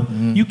front of you,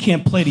 you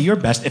can't play to your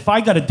best. If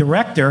I got a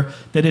director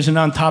that isn't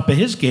on top of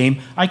his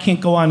game, I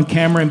can't go on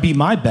camera and be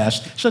my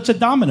best. So it's a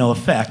domino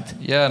effect.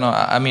 Yeah, no,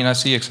 I mean, I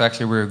see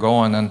exactly where you're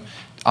going. And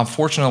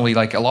unfortunately,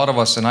 like a lot of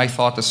us, and I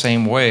thought the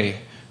same way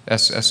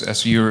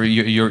as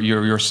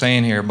you're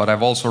saying here, but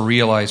I've also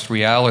realized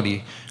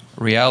reality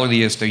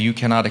is that you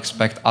cannot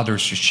expect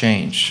others to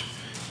change.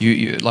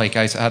 You like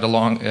I had a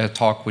long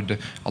talk with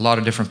a lot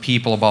of different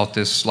people about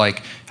this,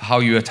 like how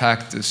you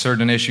attack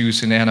certain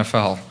issues in the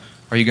NFL.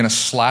 Are you going to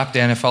slap the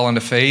NFL in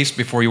the face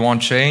before you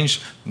want change?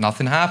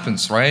 Nothing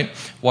happens, right?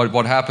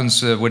 What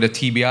happens with the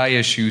TBI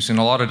issues in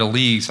a lot of the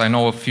leagues? I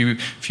know a few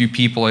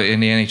people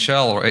in the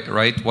NHL,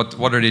 right?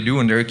 What are they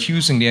doing? They're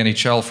accusing the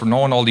NHL for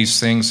knowing all these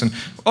things, and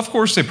Of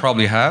course they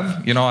probably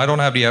have. You know, I don't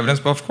have the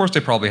evidence, but of course they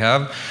probably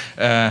have.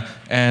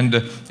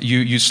 And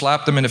you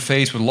slap them in the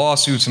face with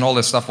lawsuits and all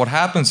that stuff. What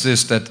happens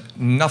is that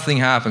nothing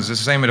happens. It's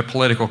the same with the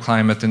political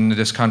climate in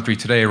this country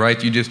today, right?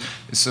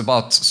 It's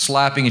about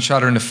slapping each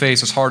other in the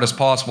face as hard as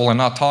possible and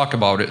not talk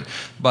about it.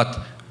 But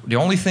the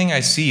only thing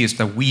I see is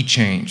that we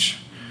change.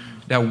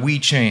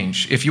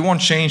 If you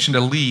want change in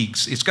the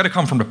leagues, it's got to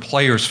come from the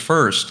players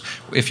first.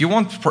 If you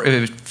want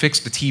to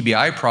fix the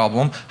TBI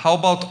problem, how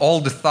about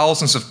all the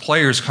thousands of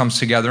players comes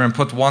together and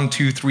put 1,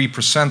 2,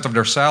 3% of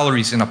their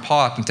salaries in a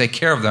pot and take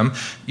care of them?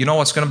 You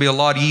know, it's going to be a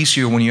lot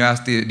easier when you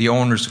ask the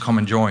owners to come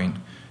and join,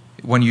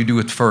 when you do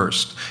it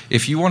first.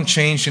 If you want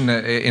change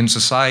in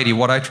society,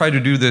 what I tried to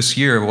do this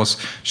year was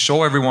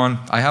show everyone,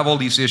 I have all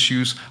these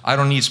issues, I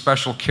don't need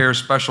special care,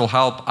 special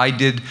help. I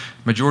did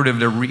majority of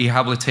the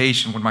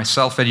rehabilitation with my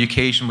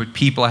self-education, with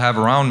people I have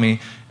around me,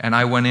 and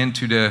I went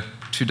into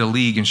the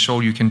league and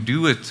showed you can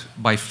do it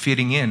by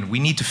fitting in. We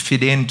need to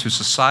fit into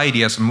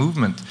society as a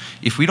movement.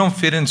 If we don't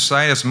fit in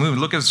society as a movement,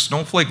 look at the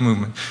snowflake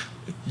movement.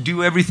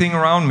 Do everything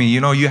around me.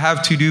 You know, you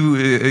have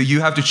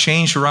to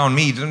change around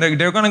me.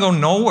 They're going to go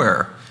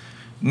nowhere.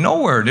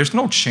 Nowhere. There's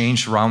no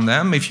change around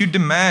them.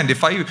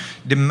 If I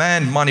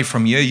demand money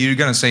from you, you're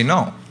going to say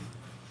no.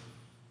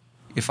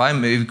 If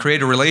I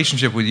create a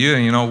relationship with you,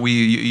 and you know,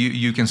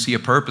 you can see a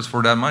purpose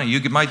for that money, you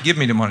might give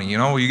me the money. You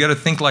know, you got to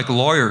think like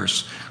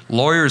lawyers.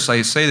 Lawyers,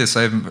 I say this,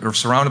 I'm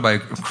surrounded by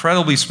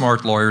incredibly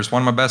smart lawyers.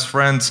 One of my best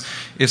friends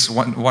is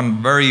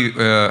one very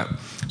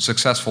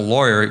successful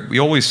lawyer. We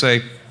always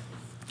say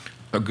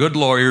a good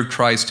lawyer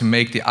tries to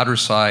make the other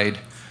side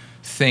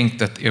think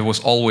that it was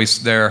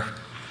always their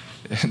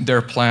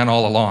plan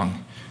all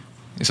along.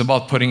 It's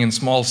about putting in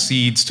small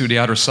seeds to the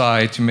other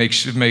side to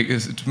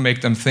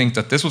make them think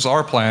that this was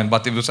our plan,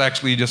 but it was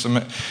actually just,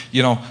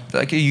 you know,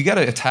 like you got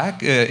to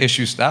attack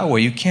issues that way.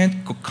 You can't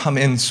come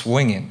in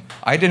swinging.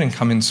 I didn't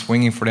come in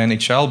swinging for the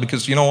NHL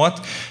because, you know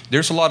what?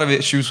 There's a lot of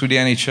issues with the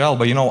NHL,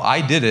 but, you know,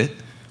 I did it.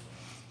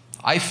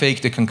 I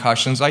faked the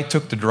concussions. I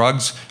took the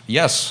drugs.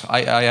 Yes,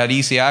 I had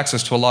easy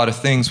access to a lot of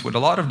things with a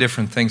lot of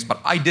different things, but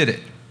I did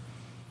it.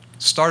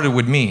 Started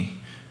with me.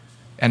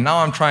 And now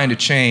I'm trying to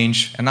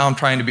change, and now I'm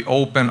trying to be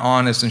open,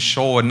 honest, and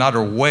show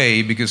another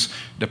way because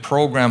the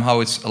program, I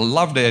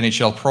love the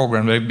NHL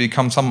program. They've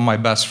become some of my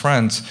best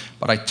friends,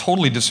 but I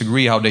totally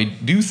disagree how they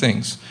do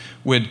things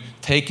with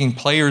taking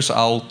players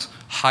out,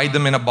 hide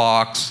them in a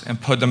box, and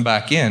put them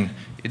back in.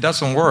 It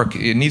doesn't work.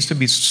 It needs to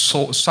be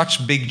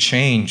such big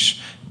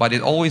change, but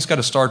it always got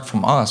to start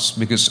from us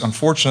because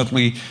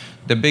unfortunately,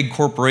 the big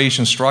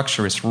corporation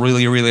structure is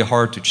really, really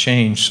hard to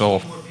change.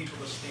 So.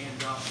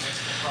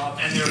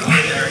 And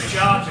their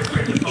jobs are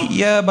critical.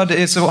 Yeah, but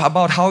it's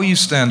about how you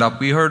stand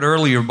up. We heard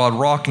earlier about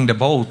rocking the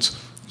boat.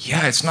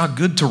 Yeah, it's not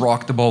good to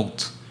rock the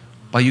boat,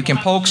 but you can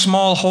poke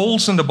small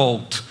holes in the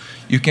boat.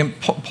 You can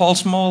pull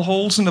small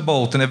holes in the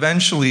boat, and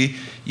eventually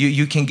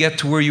you can get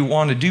to where you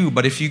want to do.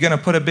 But if you're going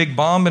to put a big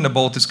bomb in the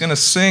boat, it's going to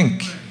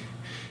sink.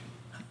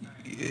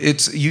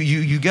 It's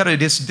you get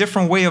it. It's a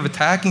different way of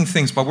attacking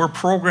things, but we're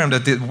programmed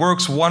that it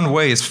works one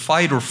way: is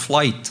fight or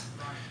flight.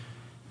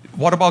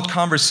 What about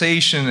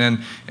conversation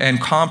and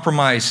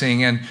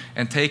compromising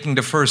and taking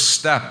the first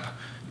step?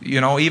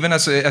 You know, even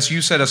as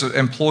you said, as an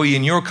employee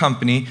in your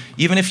company,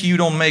 even if you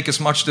don't make as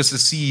much as the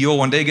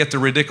CEO and they get the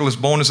ridiculous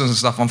bonuses and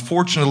stuff,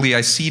 unfortunately,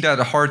 I see that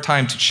a hard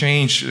time to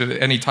change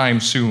anytime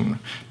soon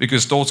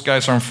because those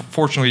guys are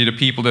unfortunately the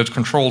people that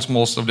controls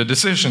most of the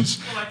decisions.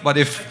 Well, but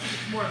if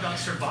it's more about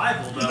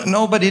survival, though.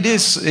 No, but it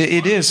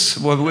is.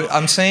 Well,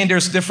 I'm saying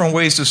there's different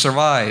ways to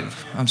survive.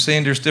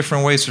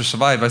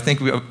 I think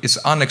it's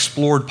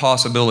unexplored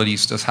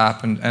possibilities that's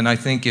happened, and I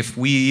think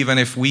even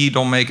if we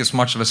don't make as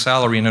much of a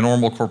salary in a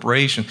normal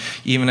corporation,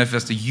 even if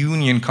as the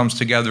union comes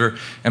together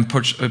and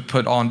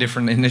put on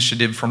different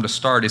initiative from the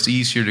start, it's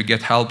easier to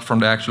get help from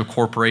the actual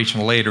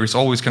corporation later. It's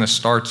always going to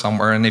start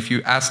somewhere, and if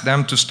you ask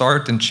them to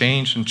start and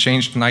change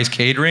to nice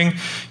catering,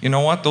 you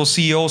know what? Those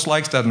CEOs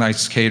likes that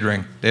nice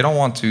catering. They don't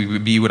want to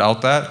be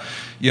without that.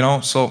 You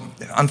know, so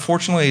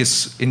unfortunately,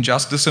 it's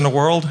injustice in the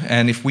world,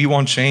 and if we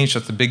want change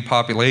as a big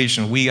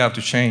population, we have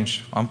to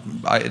change.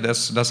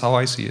 That's how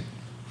I see it.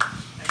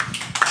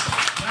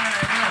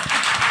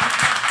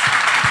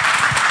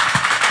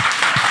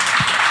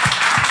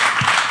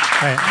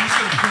 Right.